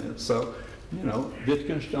plays in it. So, you know,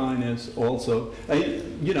 Wittgenstein is also,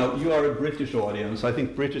 you know, you are a British audience. I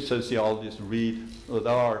think British sociologists read, there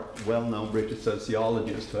are well-known British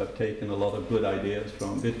sociologists who have taken a lot of good ideas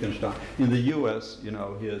from Wittgenstein. In the US, you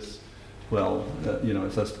know, he is, well, you know,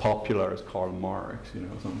 it's as popular as Karl Marx, you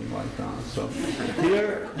know, something like that. So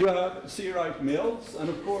here you have C. Wright Mills, and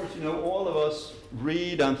of course, you know, all of us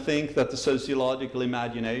read and think that the sociological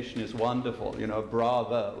imagination is wonderful, you know,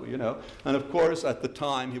 bravo, you know. And of course, at the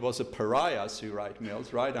time, he was a pariah, C. Wright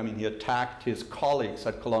Mills, right? I mean, he attacked his colleagues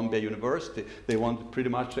at Columbia University. They wanted pretty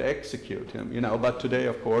much to execute him, you know. But today,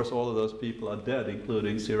 of course, all of those people are dead,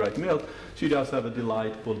 including C. Wright Mills. She does have a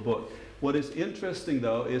delightful book. What is interesting,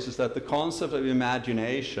 though, is that the concept of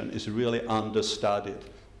imagination is really understudied,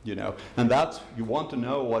 you know. And that's, you want to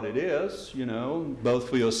know what it is, you know,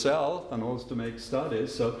 both for yourself and also to make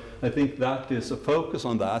studies. So I think that is a focus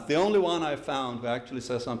on that. The only one I found who actually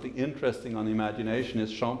says something interesting on imagination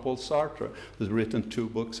is Jean-Paul Sartre, who's written 2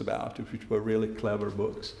 books about it, which were really clever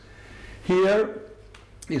books. Here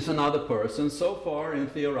is another person. So far in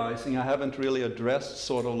Theorizing, I haven't really addressed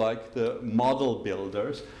sort of like the model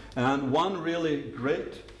builders. And one really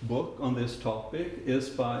great book on this topic is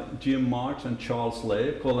by Jim March and Charles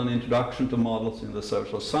Lave, called An Introduction to Models in the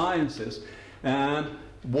Social Sciences. And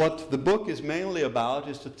what the book is mainly about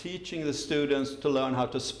is to teaching the students to learn how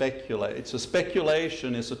to speculate. So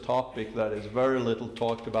speculation is a topic that is very little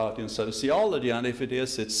talked about in sociology, and if it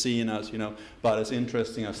is, it's seen as, you know, about as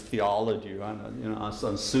interesting as theology, and, you know, as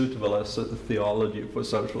unsuitable as theology for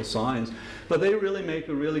social science. But they really make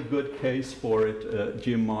a really good case for it,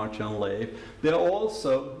 Jim March and Lave. They're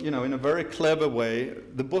also, you know, in a very clever way,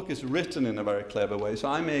 the book is written in a very clever way, so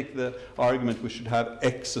I make the argument we should have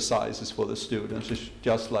exercises for the students. It's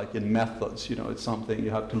just like in methods, you know, it's something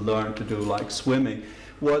you have to learn to do, like swimming.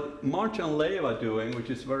 What March and Lave are doing, which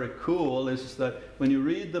is very cool, is that when you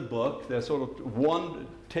read the book, they're sort of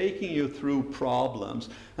taking you through problems,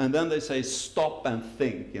 and then they say stop and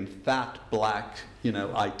think in fat black, you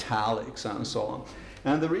know, italics and so on.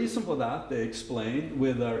 And the reason for that, they explain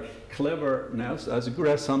with their cleverness as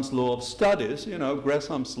Gresham's law of studies, you know,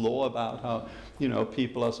 Gresham's law about how, you know,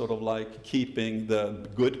 people are sort of like keeping the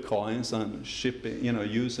good coins and shipping, you know,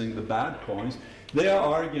 using the bad coins. They are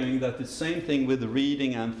arguing that the same thing with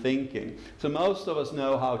reading and thinking. So most of us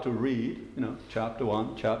know how to read, you know, chapter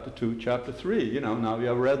 1, chapter 2, chapter 3, you know, now we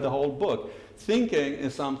have read the whole book. Thinking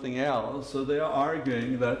is something else, so they are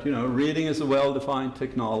arguing that, you know, reading is a well-defined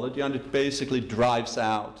technology and it basically drives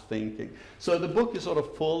out thinking. So the book is sort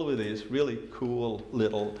of full with these really cool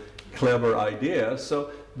little clever ideas.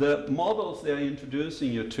 So the models they're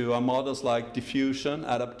introducing you to are models like diffusion,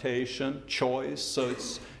 adaptation, choice. So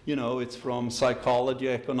it's, you know, it's from psychology,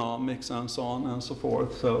 economics, and so on and so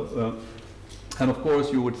forth. So, and of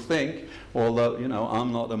course you would think, although, you know,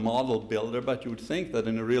 I'm not a model builder, but you would think that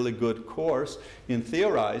in a really good course in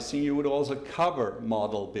Theorizing, you would also cover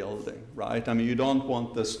model building, right? I mean, you don't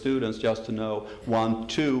want the students just to know 1,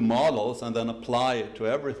 2 models and then apply it to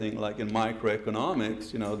everything, like in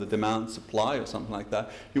microeconomics, you know, the demand supply or something like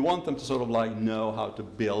that. You want them to sort of like know how to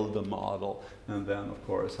build a model and then, of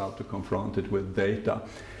course, how to confront it with data.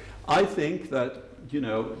 I think that, you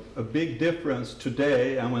know, a big difference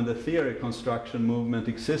today and when the theory construction movement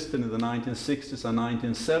existed in the 1960s and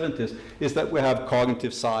 1970s is that we have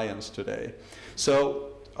cognitive science today.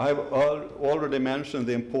 So I've already mentioned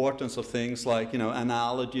the importance of things like, you know,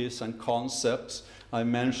 analogies and concepts. I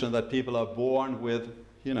mentioned that people are born with,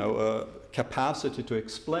 you know, capacity to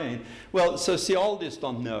explain. Well, sociologists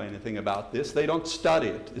don't know anything about this. They don't study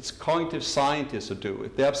it. It's cognitive scientists who do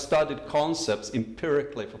it. They have studied concepts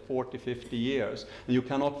empirically for 40, 50 years. And you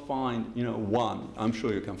cannot find, you know, one. I'm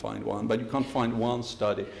sure you can find one, but you can't find one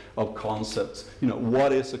study of concepts. You know,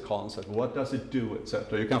 what is a concept? What does it do,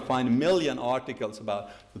 etc. You can find a million articles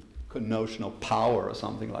about the notion of power or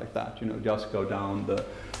something like that. You know, just go down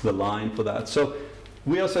the line for that. So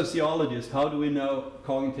we are sociologists. How do we know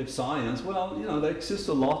cognitive science? Well, you know, there exists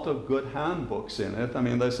a lot of good handbooks in it. I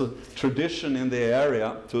mean, there's a tradition in the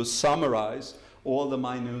area to summarize all the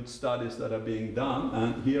minute studies that are being done,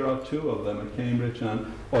 and here are 2 of them, a Cambridge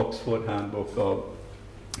and Oxford handbook of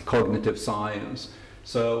cognitive science.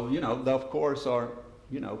 So, you know, there of course are,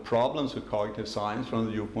 you know, problems with cognitive science from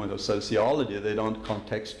the viewpoint of sociology. They don't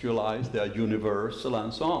contextualize, they are universal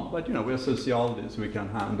and so on. But, you know, we're sociologists, we can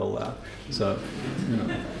handle that. So, you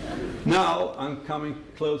know. Now I'm coming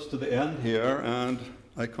close to the end here, and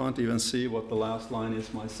I can't even see what the last line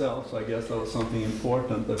is myself, so I guess that was something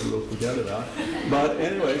important that we will forget about. But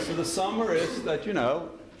anyway, so the summary is that, you know,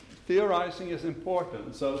 theorizing is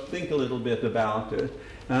important, so think a little bit about it.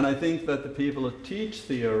 And I think that the people who teach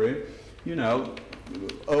theory, you know,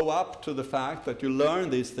 owe up to the fact that you learn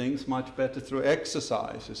these things much better through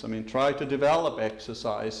exercises. I mean, try to develop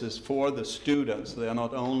exercises for the students. They are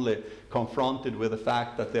not only confronted with the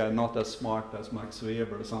fact that they are not as smart as Max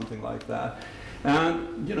Weber or something like that.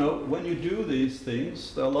 And, you know, when you do these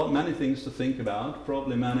things, there are many things to think about,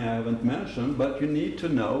 probably many I haven't mentioned, but you need to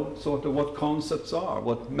know sort of what concepts are,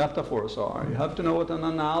 what metaphors are. You have to know what an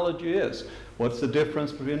analogy is. What's the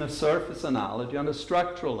difference between a surface analogy and a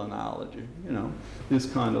structural analogy? You know, these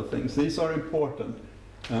kind of things. These are important.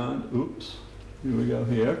 And, oops, here we go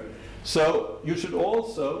here. So you should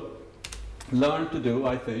also learn to do,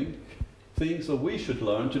 I think, things that we should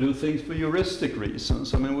learn to do things for heuristic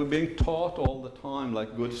reasons. I mean, we're being taught all the time,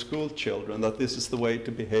 like good school children, that this is the way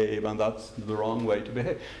to behave and that's the wrong way to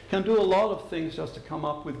behave. You can do a lot of things just to come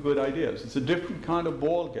up with good ideas. It's a different kind of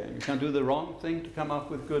ball game. You can do the wrong thing to come up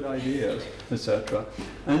with good ideas, etc.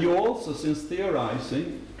 And you also, since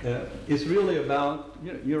theorizing is really about,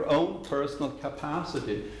 you know, your own personal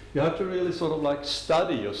capacity, you have to really sort of like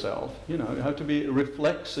study yourself. You know, you have to be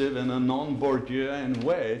reflexive in a non-Bourdieuian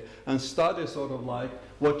way and study sort of like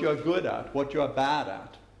what you're good at, what you're bad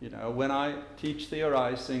at. You know, when I teach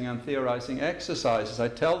theorizing and theorizing exercises, I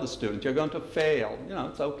tell the students, you're going to fail. You know,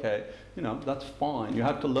 it's okay. You know, that's fine. You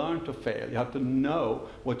have to learn to fail. You have to know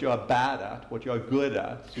what you're bad at, what you're good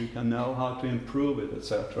at, so you can know how to improve it,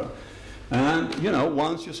 etc. And, you know,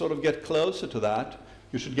 once you sort of get closer to that,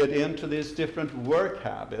 you should get into these different work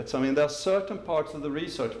habits. I mean, there are certain parts of the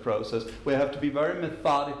research process where you have to be very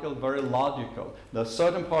methodical, very logical. There are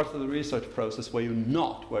certain parts of the research process where you're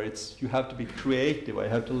not, where you have to be creative, where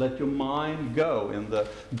you have to let your mind go in the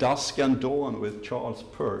dusk and dawn with Charles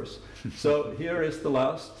Peirce. So here is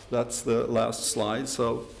that's the last slide,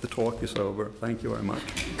 so the talk is over. Thank you very much.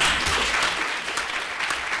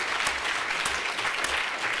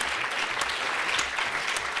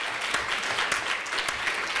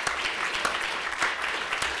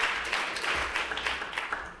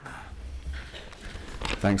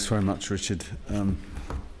 Thanks very much, Richard.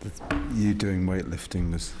 You doing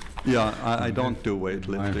weightlifting was... Yeah, I don't do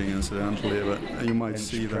weightlifting, incidentally, but you might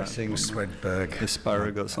see that. Pressing Swedberg.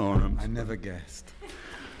 Asparagus arms. I never guessed.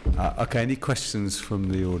 Okay, any questions from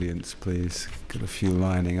the audience, please? Got a few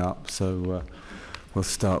lining up, so we'll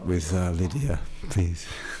start with Lydia, please.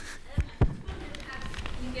 Have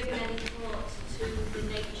you given any thought to the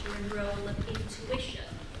nature and role of intuition?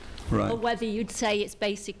 Right. Or whether you'd say it's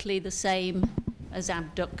basically the same as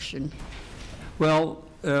abduction? Well,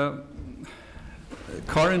 Karin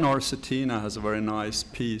Orsetina has a very nice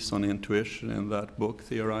piece on intuition in that book,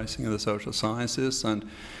 Theorizing in the Social Sciences, and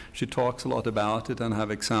she talks a lot about it and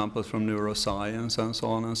have examples from neuroscience and so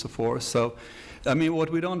on and so forth. So, I mean, what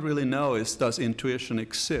we don't really know is, does intuition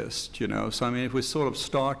exist, you know? So, I mean, if we sort of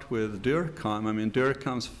start with Durkheim, I mean,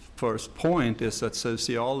 Durkheim's first point is that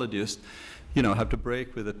sociologists, you know, have to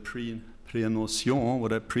break with a pre-notion,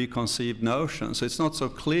 with a preconceived notion. So it's not so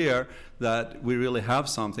clear that we really have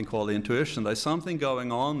something called intuition. There's something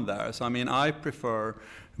going on there. So I mean, I prefer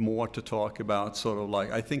more to talk about sort of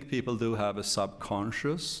like, I think people do have a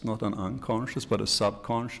subconscious, not an unconscious, but a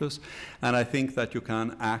subconscious. And I think that you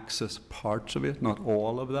can access parts of it, not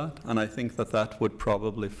all of that. And I think that that would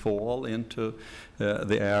probably fall into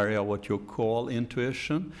the area of what you call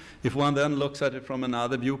intuition. If one then looks at it from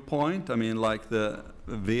another viewpoint, I mean, like the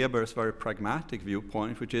Weber's very pragmatic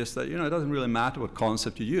viewpoint, which is that, you know, it doesn't really matter what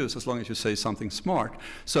concept you use as long as you say something smart.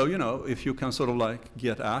 So, you know, if you can sort of like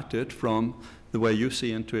get at it from the way you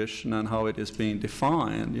see intuition and how it is being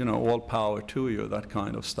defined, you know, all power to you, that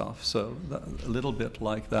kind of stuff. So a little bit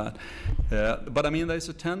like that. But I mean, there's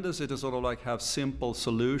a tendency to sort of like have simple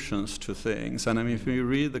solutions to things. And I mean, if you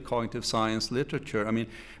read the cognitive science literature, I mean,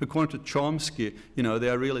 according to Chomsky, you know, they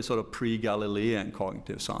are really sort of pre-Galilean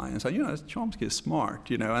cognitive science. And, you know, Chomsky is smart,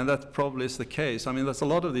 you know, and that probably is the case. I mean, there's a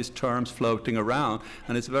lot of these terms floating around,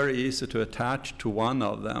 and it's very easy to attach to one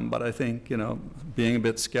of them. But I think, you know, being a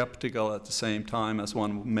bit skeptical at the same time as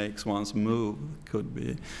one makes one's move could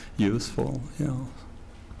be useful. You know.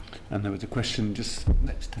 And there was a question just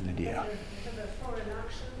next to Lydia.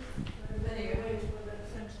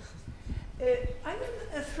 I'm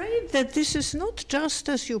afraid that this is not just,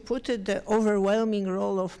 as you put it, the overwhelming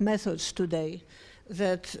role of methods today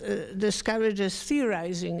that discourages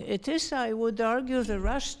theorizing. It is, I would argue, the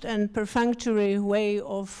rushed and perfunctory way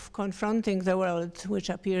of confronting the world, which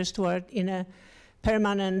appears to us in a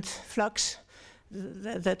permanent flux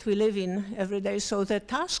that we live in every day. So the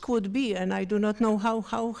task would be, and I do not know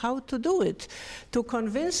how to do it, to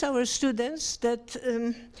convince our students that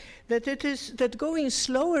that going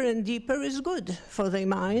slower and deeper is good for their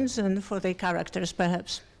minds and for their characters,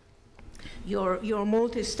 perhaps. Your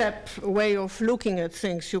multi-step way of looking at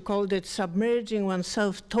things, you called it submerging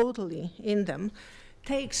oneself totally in them,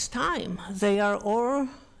 takes time. They are all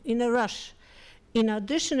in a rush. In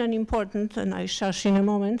addition, and important, and I shush in a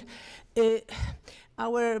moment,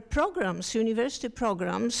 our programs, university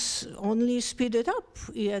programs, only speed it up.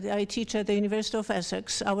 I teach at the University of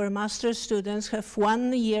Essex. Our master's students have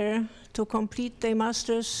 1 year to complete their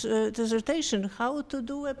master's dissertation, how to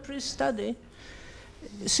do a pre-study.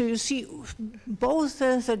 So you see, both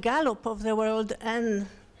the gallop of the world and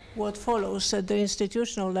what follows at the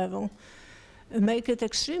institutional level make it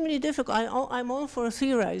extremely difficult. I'm all for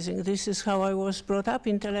theorizing. This is how I was brought up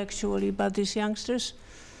intellectually, but these youngsters.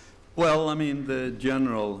 Well, I mean, the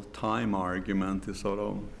general time argument is sort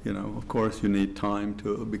of, you know, of course you need time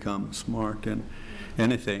to become smart in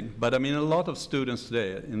anything. But I mean, a lot of students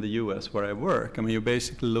today in the US where I work, I mean, you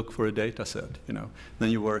basically look for a data set, you know,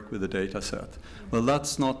 then you work with a data set. Well,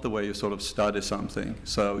 that's not the way you sort of study something.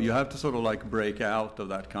 So you have to sort of like break out of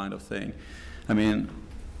that kind of thing. I mean,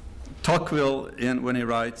 Tocqueville, when he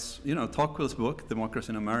writes, you know, Tocqueville's book, Democracy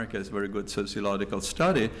in America, is a very good sociological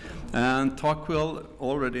study. And Tocqueville,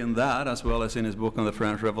 already in that, as well as in his book on the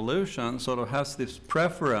French Revolution, sort of has this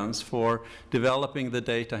preference for developing the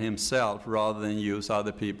data himself rather than use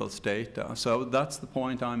other people's data. So that's the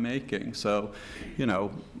point I'm making. So, you know,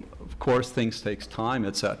 of course things take time,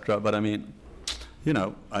 etc. But I mean, you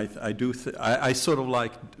know, I sort of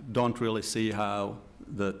like don't really see how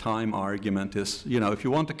the time argument is, you know, if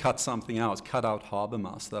you want to cut something out, cut out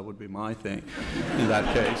Habermas. That would be my thing in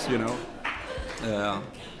that case, you know.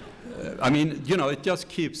 I mean, you know, it just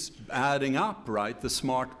keeps adding up, right? The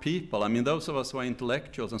smart people. I mean, those of us who are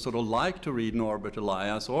intellectuals and sort of like to read Norbert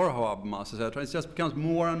Elias or Habermas, etc., it just becomes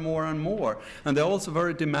more and more and more. And they're also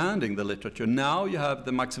very demanding, the literature. Now you have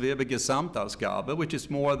the Max Weber Gesamtausgabe, which is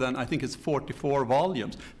more than, I think it's 44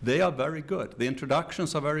 volumes. They are very good. The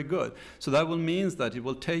introductions are very good. So that will mean that it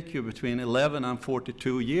will take you between 11 and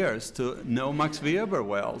 42 years to know Max Weber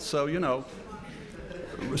well. So, you know,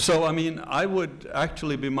 so, I mean, I would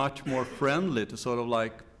actually be much more friendly to sort of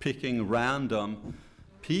like picking random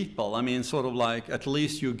people. I mean, sort of like at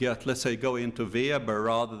least you get, let's say, go into Weber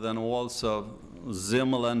rather than also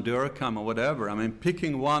Simmel and Durkheim or whatever. I mean,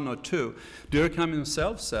 picking one or two. Durkheim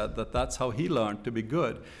himself said that that's how he learned to be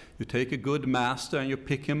good. You take a good master and you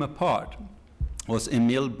pick him apart. It was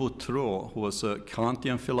Émile Boutroux, who was a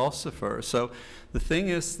Kantian philosopher. So the thing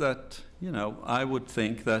is that, you know, I would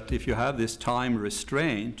think that if you have this time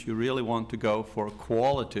restraint, you really want to go for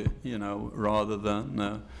quality, you know, rather than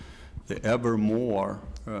the ever more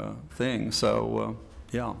thing. So,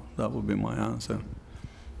 yeah, that would be my answer.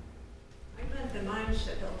 I meant the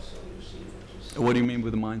mindset also, you see. What do you mean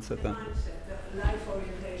with the mindset then? The mindset, the life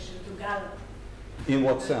orientation, to gallop. In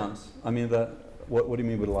what sense? I mean, what do you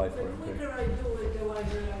mean with life The orientation? quicker I do it, the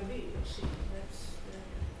wiser I be, you see. That's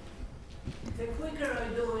the quicker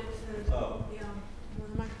I do it, yeah.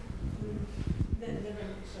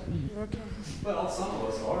 Okay. Well, some of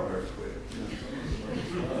us are very quick.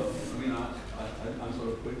 You know. I mean, I'm sort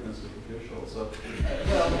of quick and superficial. So,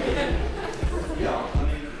 well, yeah. I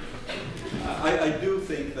mean, I do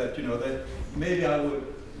think that, you know, that maybe I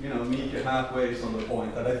would, you know, meet you halfway on the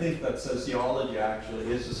point that I think that sociology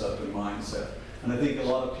actually is a certain mindset. And I think a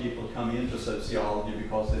lot of people come into sociology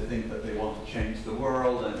because they think that they want to change the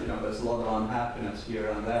world, and, you know, there's a lot of unhappiness here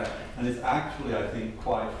and there. And it's actually, I think,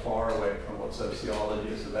 quite far away from what sociology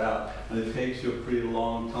is about. And it takes you a pretty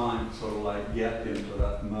long time to sort of like get into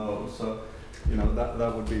that mode. So, you know,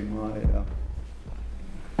 that would be my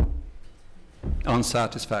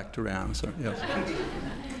unsatisfactory answer. Yes.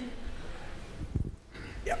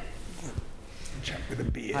 Yeah. Check with a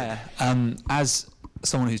beard. Hiya. As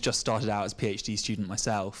someone who's just started out as a PhD student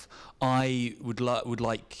myself, I would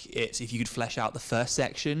like it if you could flesh out the first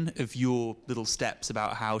section of your little steps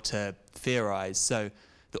about how to theorize. So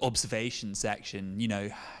the observation section, you know,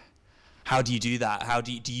 how do you do that? How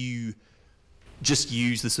do you just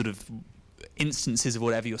use the sort of instances of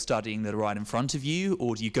whatever you're studying that are right in front of you,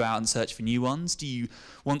 or do you go out and search for new ones? Do you,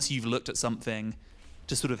 once you've looked at something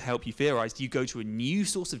to sort of help you theorize, do you go to a new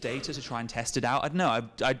source of data to try and test it out? I don't know.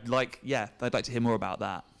 I'd like to hear more about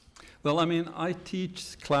that. Well, I mean, I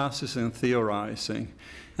teach classes in theorizing,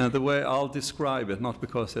 and the way I'll describe it, not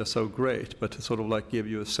because they're so great, but to sort of like give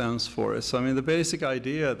you a sense for it. So, I mean, the basic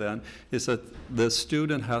idea then is that the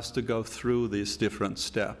student has to go through these different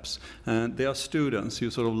steps. And they are students, you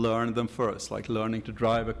sort of learn them first, like learning to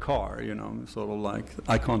drive a car, you know, sort of like,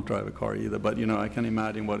 I can't drive a car either, but, you know, I can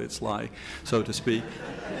imagine what it's like, so to speak.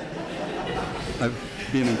 I've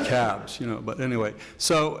been in cabs, you know, but anyway.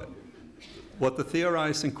 So what the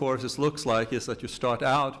theorizing courses looks like is that you start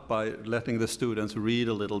out by letting the students read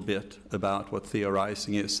a little bit about what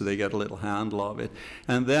theorizing is, so they get a little handle of it.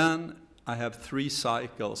 And then I have 3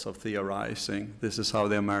 cycles of theorizing. This is how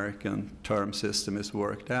the American term system is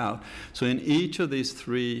worked out. So in each of these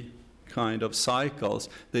 3 kind of cycles,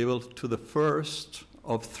 they will, to the first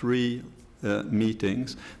of 3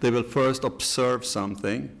 meetings, they will first observe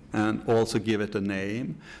something and also give it a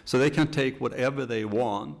name. So they can take whatever they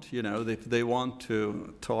want, you know, if they want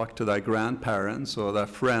to talk to their grandparents or their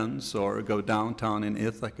friends or go downtown in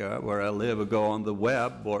Ithaca where I live, or go on the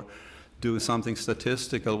web or do something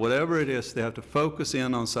statistical, whatever it is, they have to focus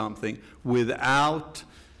in on something without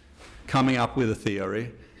coming up with a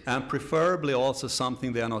theory, and preferably also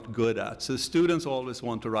something they are not good at. So students always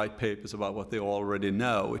want to write papers about what they already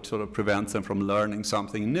know, which sort of prevents them from learning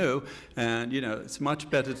something new. And, you know, it's much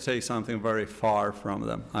better to take something very far from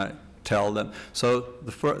them, I tell them. So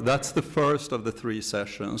that's the first of the 3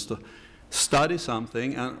 sessions, to study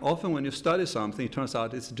something. And often when you study something, it turns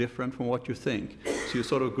out it's different from what you think. So you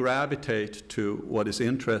sort of gravitate to what is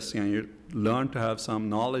interesting, and you learn to have some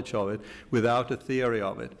knowledge of it without a theory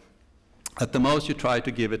of it. At the most, you try to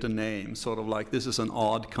give it a name, sort of like, this is an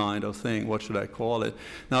odd kind of thing, what should I call it?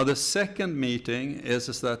 Now, the second meeting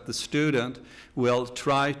is that the student will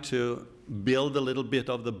try to build a little bit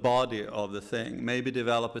of the body of the thing, maybe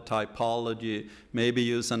develop a typology, maybe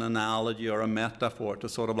use an analogy or a metaphor to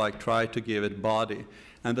sort of like try to give it body.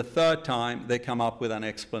 And the third time, they come up with an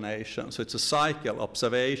explanation. So it's a cycle: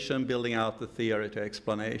 observation, building out the theory, to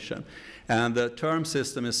explanation. And the term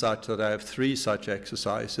system is such that I have 3 such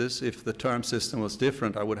exercises. If the term system was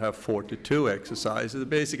different, I would have 42 exercises. The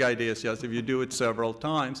basic idea is just if you do it several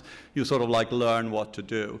times, you sort of like learn what to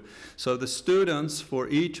do. So the students, for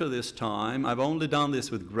each of this time, I've only done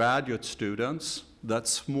this with graduate students.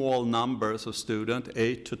 That's small numbers of students,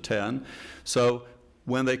 8 to 10. So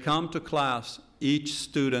when they come to class, each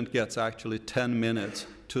student gets actually 10 minutes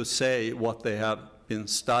to say what they have been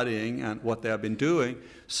studying and what they have been doing,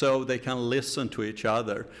 so they can listen to each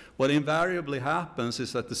other. What invariably happens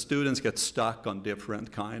is that the students get stuck on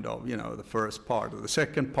different kind of, you know, the first part or the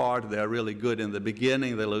second part. They're really good in the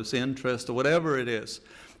beginning, they lose interest, or whatever it is.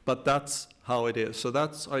 But that's how it is. So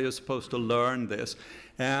that's how you're supposed to learn this.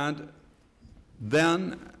 And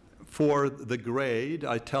then for the grade,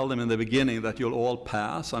 I tell them in the beginning that you'll all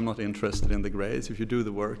pass. I'm not interested in the grades. If you do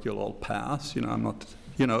the work, you'll all pass. You know, I'm not,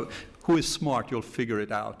 you know, who is smart, you'll figure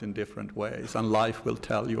it out in different ways, and life will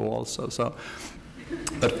tell you also. So,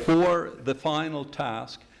 but for the final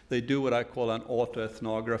task, they do what I call an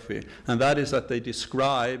autoethnography, and that is that they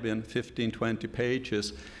describe in 15, 20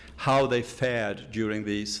 pages how they fared during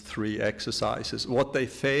these 3 exercises, what they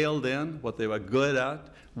failed in, what they were good at,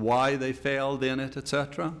 why they failed in it,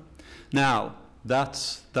 etc. Now,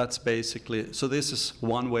 that's basically, so this is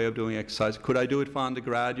one way of doing exercise. Could I do it for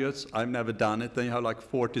undergraduates? I've never done it. Then you have like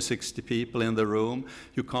 40, 60 people in the room.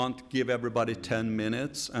 You can't give everybody 10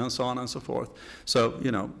 minutes and so on and so forth. So,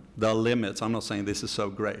 you know, there are limits. I'm not saying this is so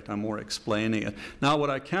great. I'm more explaining it. Now, what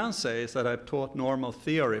I can say is that I've taught normal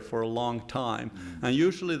theory for a long time. And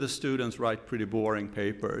usually the students write pretty boring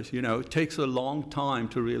papers. You know, it takes a long time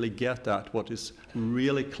to really get at what is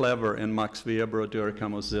really clever in Max Weber or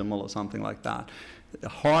Durkheim or Simmel or something like that.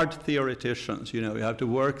 Hard theoreticians, you know, you have to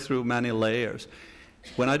work through many layers.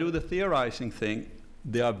 When I do the theorizing thing,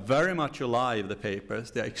 they are very much alive, the papers.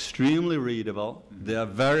 They are extremely readable. They are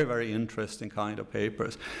very, very interesting kind of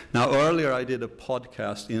papers. Now, earlier I did a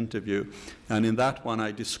podcast interview, and in that one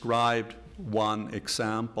I described one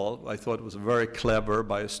example. I thought it was very clever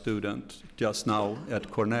by a student just now at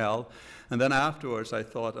Cornell. And then afterwards I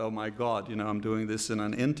thought, oh my God, you know, I'm doing this in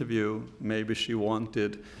an interview. Maybe she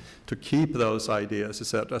wanted to keep those ideas,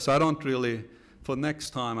 etc. So I don't really, for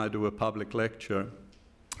next time I do a public lecture,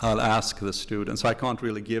 I'll ask the students. I can't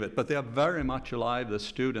really give it, but they are very much alive, the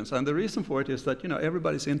students. And the reason for it is that, you know,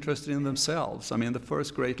 everybody's interested in themselves. I mean, the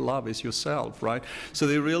first great love is yourself, right? So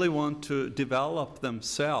they really want to develop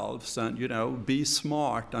themselves and, you know, be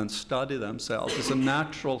smart and study themselves. It's a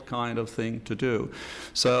natural kind of thing to do.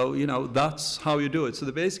 So, you know, that's how you do it. So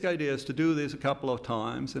the basic idea is to do this a couple of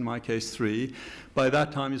times, in my case 3. By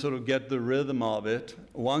that time, you sort of get the rhythm of it.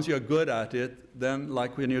 Once you're good at it, then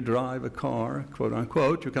like when you drive a car, quote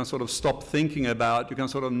unquote, you can sort of stop thinking about, you can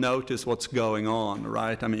sort of notice what's going on,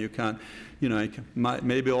 right? I mean, you can, you know,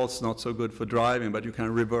 maybe also not so good for driving, but you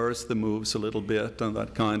can reverse the moves a little bit and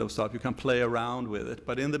that kind of stuff. You can play around with it.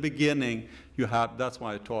 But in the beginning, you have, that's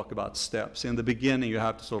why I talk about steps. In the beginning, you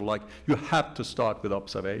have to sort of like, you have to start with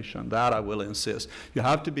observation. That I will insist. You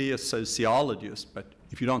have to be a sociologist, but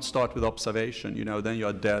if you don't start with observation, you know, then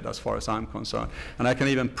you're dead as far as I'm concerned. And I can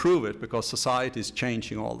even prove it because society is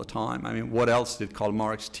changing all the time. I mean, what else did Karl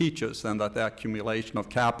Marx teach us than that the accumulation of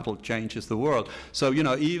capital changes the world? So, you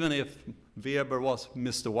know, even if Weber was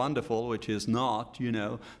Mr. Wonderful, which is not, you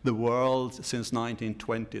know, the world since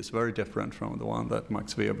 1920 is very different from the one that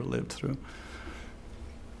Max Weber lived through.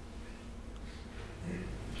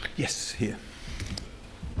 Yes, here.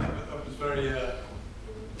 That was very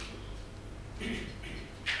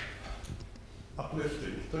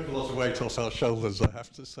uplifting. Took a lot of weight off our shoulders, I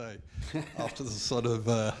have to say, after the sort of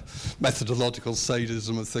methodological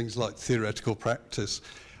sadism of things like theoretical practice.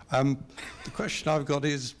 The question I've got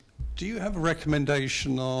is, do you have a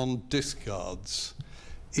recommendation on discards,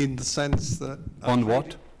 in the sense that... On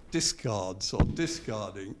what? Discards, or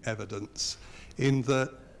discarding evidence, in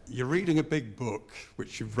that you're reading a big book,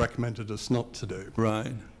 which you've recommended us not to do.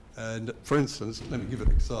 Right. And for instance, let me give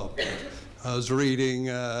an example. I was reading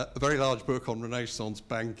a very large book on Renaissance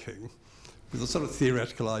banking with a sort of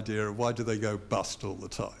theoretical idea of why do they go bust all the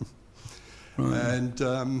time. Right. And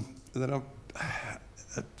then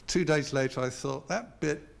 2 days later I thought that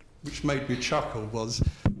bit which made me chuckle was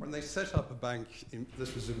when they set up a bank,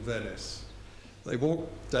 this was in Venice, they walk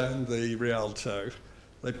down the Rialto,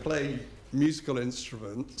 they play musical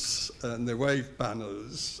instruments and they wave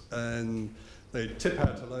banners and they tip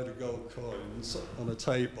out a load of gold coins on a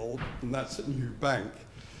table, and that's a new bank.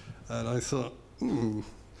 And I thought,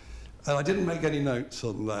 And I didn't make any notes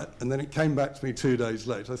on that. And then it came back to me 2 days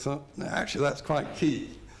later. I thought, no, actually, that's quite key.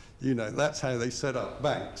 You know, that's how they set up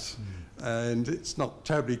banks. And it's not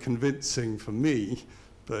terribly convincing for me,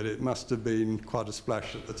 but it must have been quite a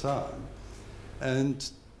splash at the time. And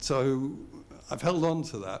so I've held on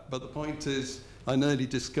to that. But the point is, I nearly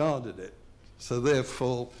discarded it. So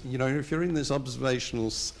therefore, you know, if you're in this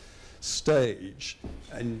observational stage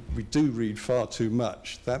and we do read far too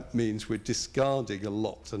much, that means we're discarding a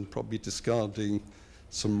lot and probably discarding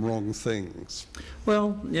some wrong things.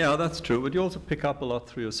 Well, yeah, that's true, but you also pick up a lot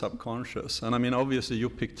through your subconscious. And I mean, obviously you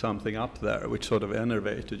picked something up there which sort of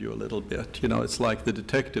enervated you a little bit. You know, it's like the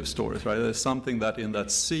detective stories, right? There's something that in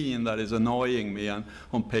that scene that is annoying me, and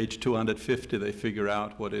on page 250 they figure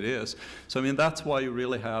out what it is. So I mean, that's why you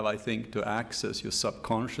really have, I think, to access your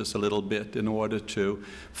subconscious a little bit in order to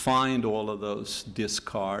find all of those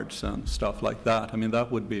discards and stuff like that. I mean,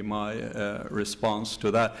 that would be my response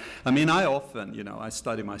to that. I mean, I often, you know, I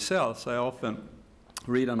study myself, so I often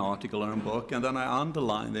read an article or a book, and then I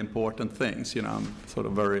underline the important things. You know, I'm sort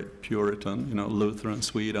of very Puritan, you know, Lutheran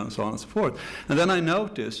Sweden, and so on and so forth. And then I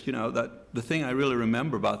noticed, you know, that the thing I really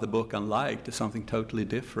remember about the book and liked is something totally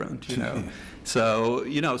different, you know. So,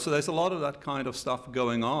 you know, so there's a lot of that kind of stuff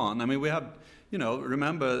going on. I mean, we have, you know,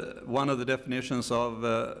 remember one of the definitions of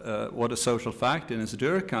what a social fact is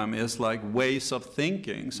Durkheim is like ways of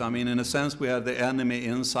thinking. So I mean, in a sense, we have the enemy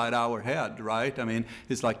inside our head, right? I mean,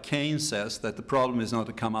 it's like Keynes says that the problem is not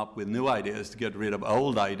to come up with new ideas, to get rid of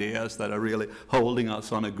old ideas that are really holding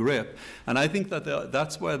us on a grip. And I think that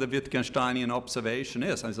that's where the Wittgensteinian observation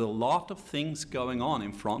is. There's a lot of things going on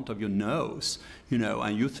in front of your nose, you know,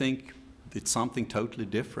 and you think it's something totally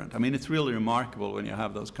different. I mean, it's really remarkable when you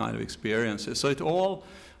have those kind of experiences. So it all,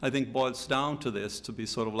 I think, boils down to this, to be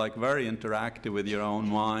sort of like very interactive with your own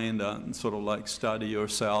mind and sort of like study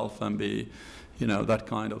yourself and be, you know, that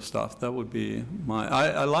kind of stuff. That would be my,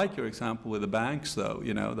 I like your example with the banks, though,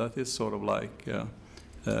 you know, that is sort of like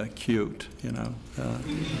cute, you know.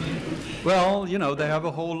 Well, you know, they have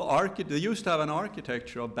a whole they used to have an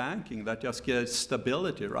architecture of banking that just gives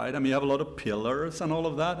stability, right? I mean, you have a lot of pillars and all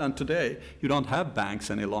of that, and today you don't have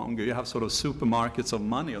banks any longer. You have sort of supermarkets of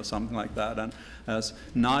money or something like that. And as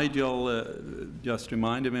Nigel just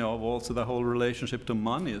reminded me of, also the whole relationship to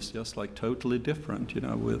money is just like totally different, you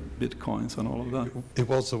know, with bitcoins and all of that. It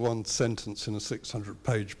was a one sentence in a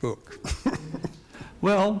 600-page book.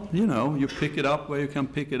 Well, you know, you pick it up where you can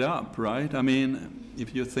pick it up, right? I mean,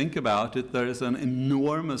 if you think about it, there is an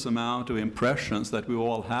enormous amount of impressions that we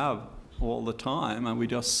all have all the time, and we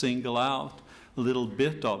just single out a little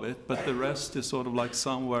bit of it, but the rest is sort of like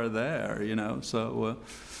somewhere there, you know. So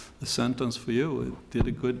the sentence for you, it did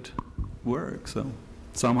a good work, so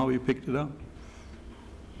somehow you picked it up.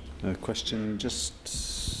 A question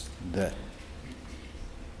just there.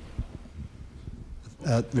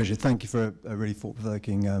 Richard, thank you for a really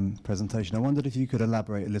thought-provoking presentation. I wondered if you could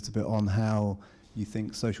elaborate a little bit on how you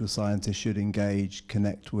think social scientists should engage,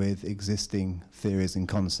 connect with existing theories and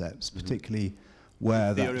concepts, particularly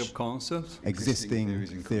where Theory of concepts? Existing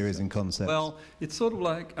theories and concepts. Well, it's sort of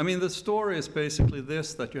like, I mean, the story is basically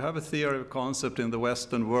this, that you have a theory of concept in the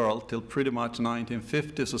Western world till pretty much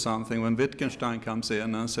 1950s or something, when Wittgenstein comes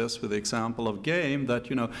in and says, with the example of game, that,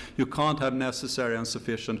 you know, you can't have necessary and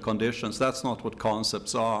sufficient conditions. That's not what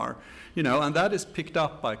concepts are. You know, and that is picked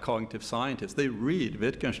up by cognitive scientists. They read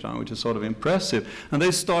Wittgenstein, which is sort of impressive, and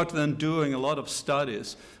they start then doing a lot of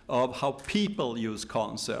studies of how people use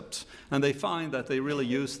concepts, and they find that they really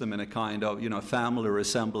use them in a kind of, you know, family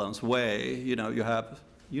resemblance way. You know, you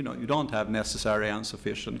don't have necessary and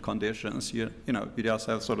sufficient conditions. You know, you just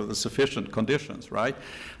have sort of the sufficient conditions, right?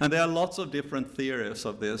 And there are lots of different theories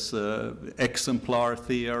of this, exemplar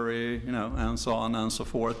theory, you know, and so on and so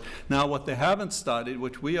forth. Now, what they haven't studied,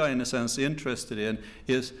 which we are in a sense interested in,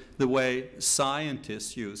 is the way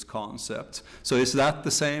scientists use concepts. So is that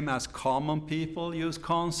the same as common people use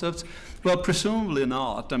concepts? Well, presumably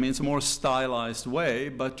not. I mean, it's a more stylized way,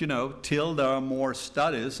 but, you know, till there are more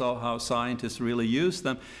studies of how scientists really use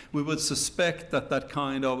them, we would suspect that that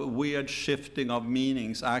kind of weird shifting of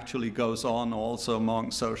meanings actually goes on also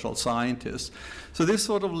among social scientists. So this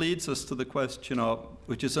sort of leads us to the question of,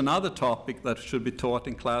 which is another topic that should be taught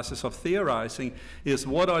in classes of theorizing, is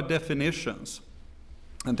what are definitions?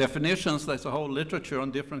 And definitions, there's a whole literature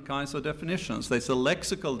on different kinds of definitions. There's a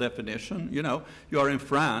lexical definition, you know, you are in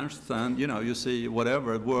France and, you know, you see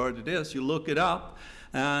whatever word it is, you look it up,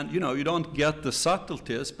 and, you know, you don't get the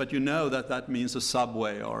subtleties, but you know that that means a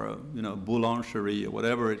subway or a, you know, boulangerie or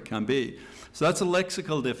whatever it can be. So that's a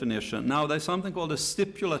lexical definition. Now, there's something called a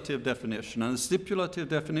stipulative definition, and the stipulative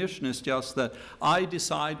definition is just that I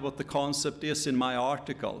decide what the concept is in my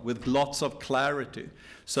article with lots of clarity.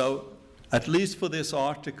 So, at least for this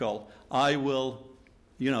article, I will,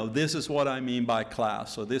 you know, this is what I mean by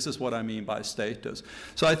class, or this is what I mean by status.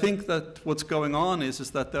 So I think that what's going on is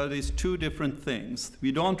that there are these two different things.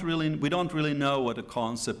 We don't really know what a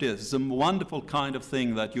concept is. It's a wonderful kind of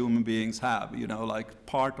thing that human beings have, you know, like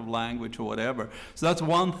part of language or whatever. So that's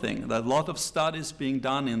one thing. There are a lot of studies being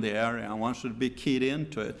done in the area, and one should be keyed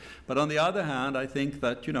into it. But on the other hand, I think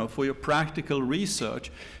that, you know, for your practical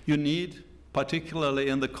research, you need, particularly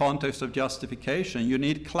in the context of justification, you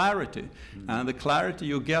need clarity. And the clarity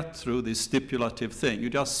you get through this stipulative thing. You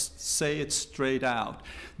just say it straight out.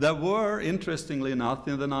 There were, interestingly enough,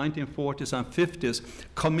 in the 1940s and 50s,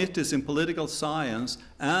 committees in political science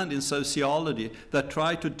and in sociology that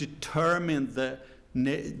tried to determine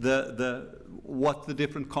what the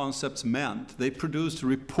different concepts meant. They produced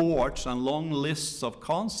reports and long lists of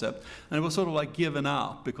concepts, and it was sort of like given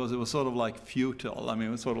up because it was sort of like futile. I mean,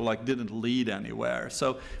 it was sort of like didn't lead anywhere.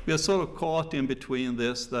 So we are sort of caught in between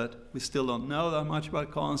this, that we still don't know that much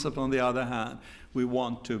about concept. On the other hand, we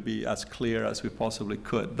want to be as clear as we possibly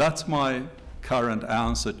could. That's my current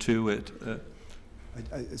answer to it.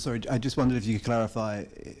 Sorry, I just wondered if you could clarify,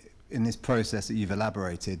 in this process that you've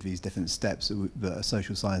elaborated, these different steps that a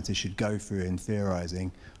social scientist should go through in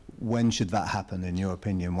theorizing, when should that happen in your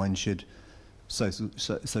opinion? When should social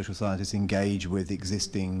scientists engage with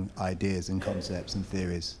existing ideas and concepts and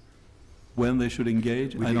theories? When they should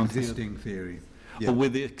engage? With the existing theory. Yeah. Or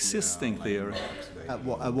with the existing theory. At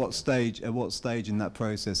what stage in that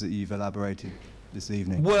process that you've elaborated this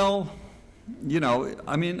evening? Well, you know,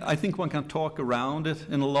 I mean, I think one can talk around it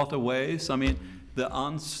in a lot of ways. I mean,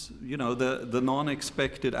 the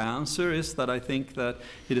non-expected answer is that I think that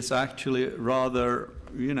it is actually rather,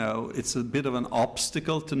 you know, it's a bit of an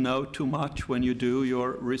obstacle to know too much when you do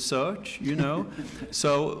your research, you know.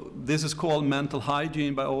 So this is called mental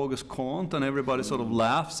hygiene by Auguste Comte, and everybody sort of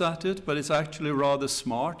laughs at it, but it's actually rather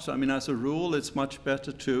smart. So, I mean, as a rule, it's much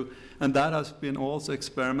better to, and that has been also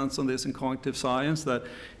experiments on this in cognitive science, that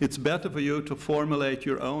it's better for you to formulate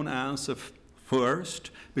your own answer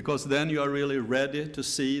first, because then you are really ready to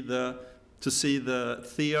see the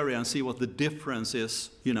theory and see what the difference is.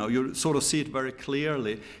 You know, you sort of see it very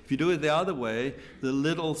clearly. If you do it the other way, the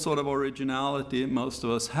little sort of originality most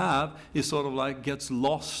of us have is sort of like gets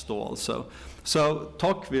lost also. So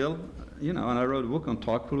Tocqueville, you know, and I wrote a book on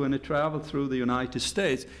Tocqueville, when he traveled through the United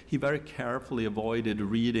States, he very carefully avoided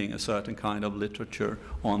reading a certain kind of literature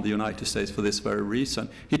on the United States for this very reason.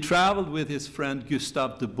 He traveled with his friend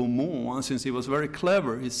Gustave de Beaumont, and since he was very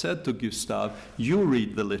clever, he said to Gustave, you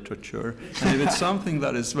read the literature, and if it's something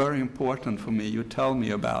that is very important for me, you tell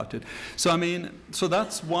me about it. So I mean, so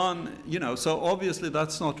that's one, you know, so obviously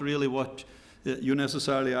that's not really what you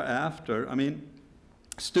necessarily are after. I mean,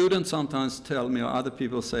 students sometimes tell me, or other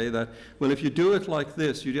people say that, well, if you do it like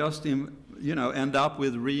this, you just, you know, end up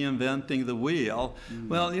with reinventing the wheel.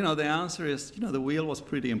 Well, you know, the answer is, you know, the wheel was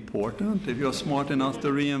pretty important. If you're smart enough to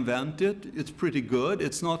reinvent it, it's pretty good.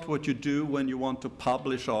 It's not what you do when you want to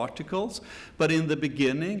publish articles, but in the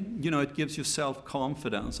beginning, you know, it gives you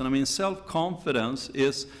self-confidence. And I mean, self-confidence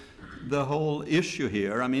is the whole issue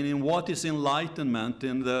here. I mean, in what is enlightenment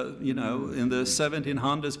in the, you know, in the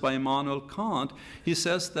 1700s by Immanuel Kant, he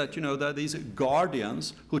says that, you know, there are these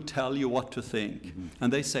guardians who tell you what to think.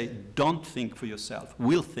 And they say, don't think for yourself,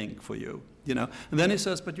 we'll think for you. You know, and then he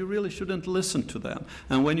says, but you really shouldn't listen to them.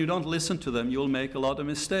 And when you don't listen to them, you'll make a lot of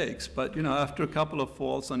mistakes. But, you know, after a couple of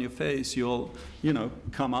falls on your face, you'll, you know,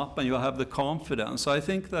 come up and you'll have the confidence. So I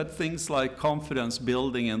think that things like confidence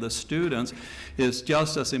building in the students is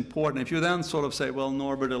just as important. If you then sort of say, well,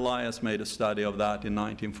 Norbert Elias made a study of that in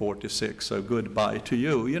 1946, so goodbye to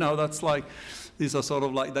you. You know, that's like, these are sort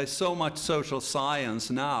of like, there's so much social science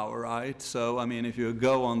now, right? So, I mean, if you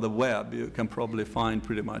go on the web, you can probably find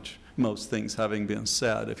pretty much most things having been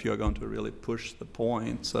said if you're going to really push the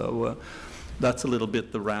point. So that's a little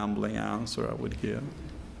bit the rambling answer I would give.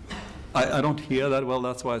 I don't hear that well,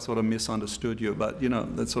 that's why I sort of misunderstood you, but, you know,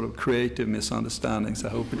 that sort of creative misunderstandings, I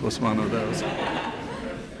hope it was one of those.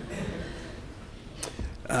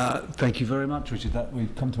 Thank you very much, Richard.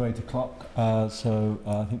 We've come to 8 o'clock, so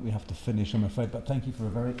I think we have to finish, I'm afraid. But thank you for a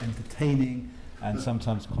very entertaining and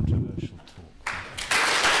sometimes controversial talk.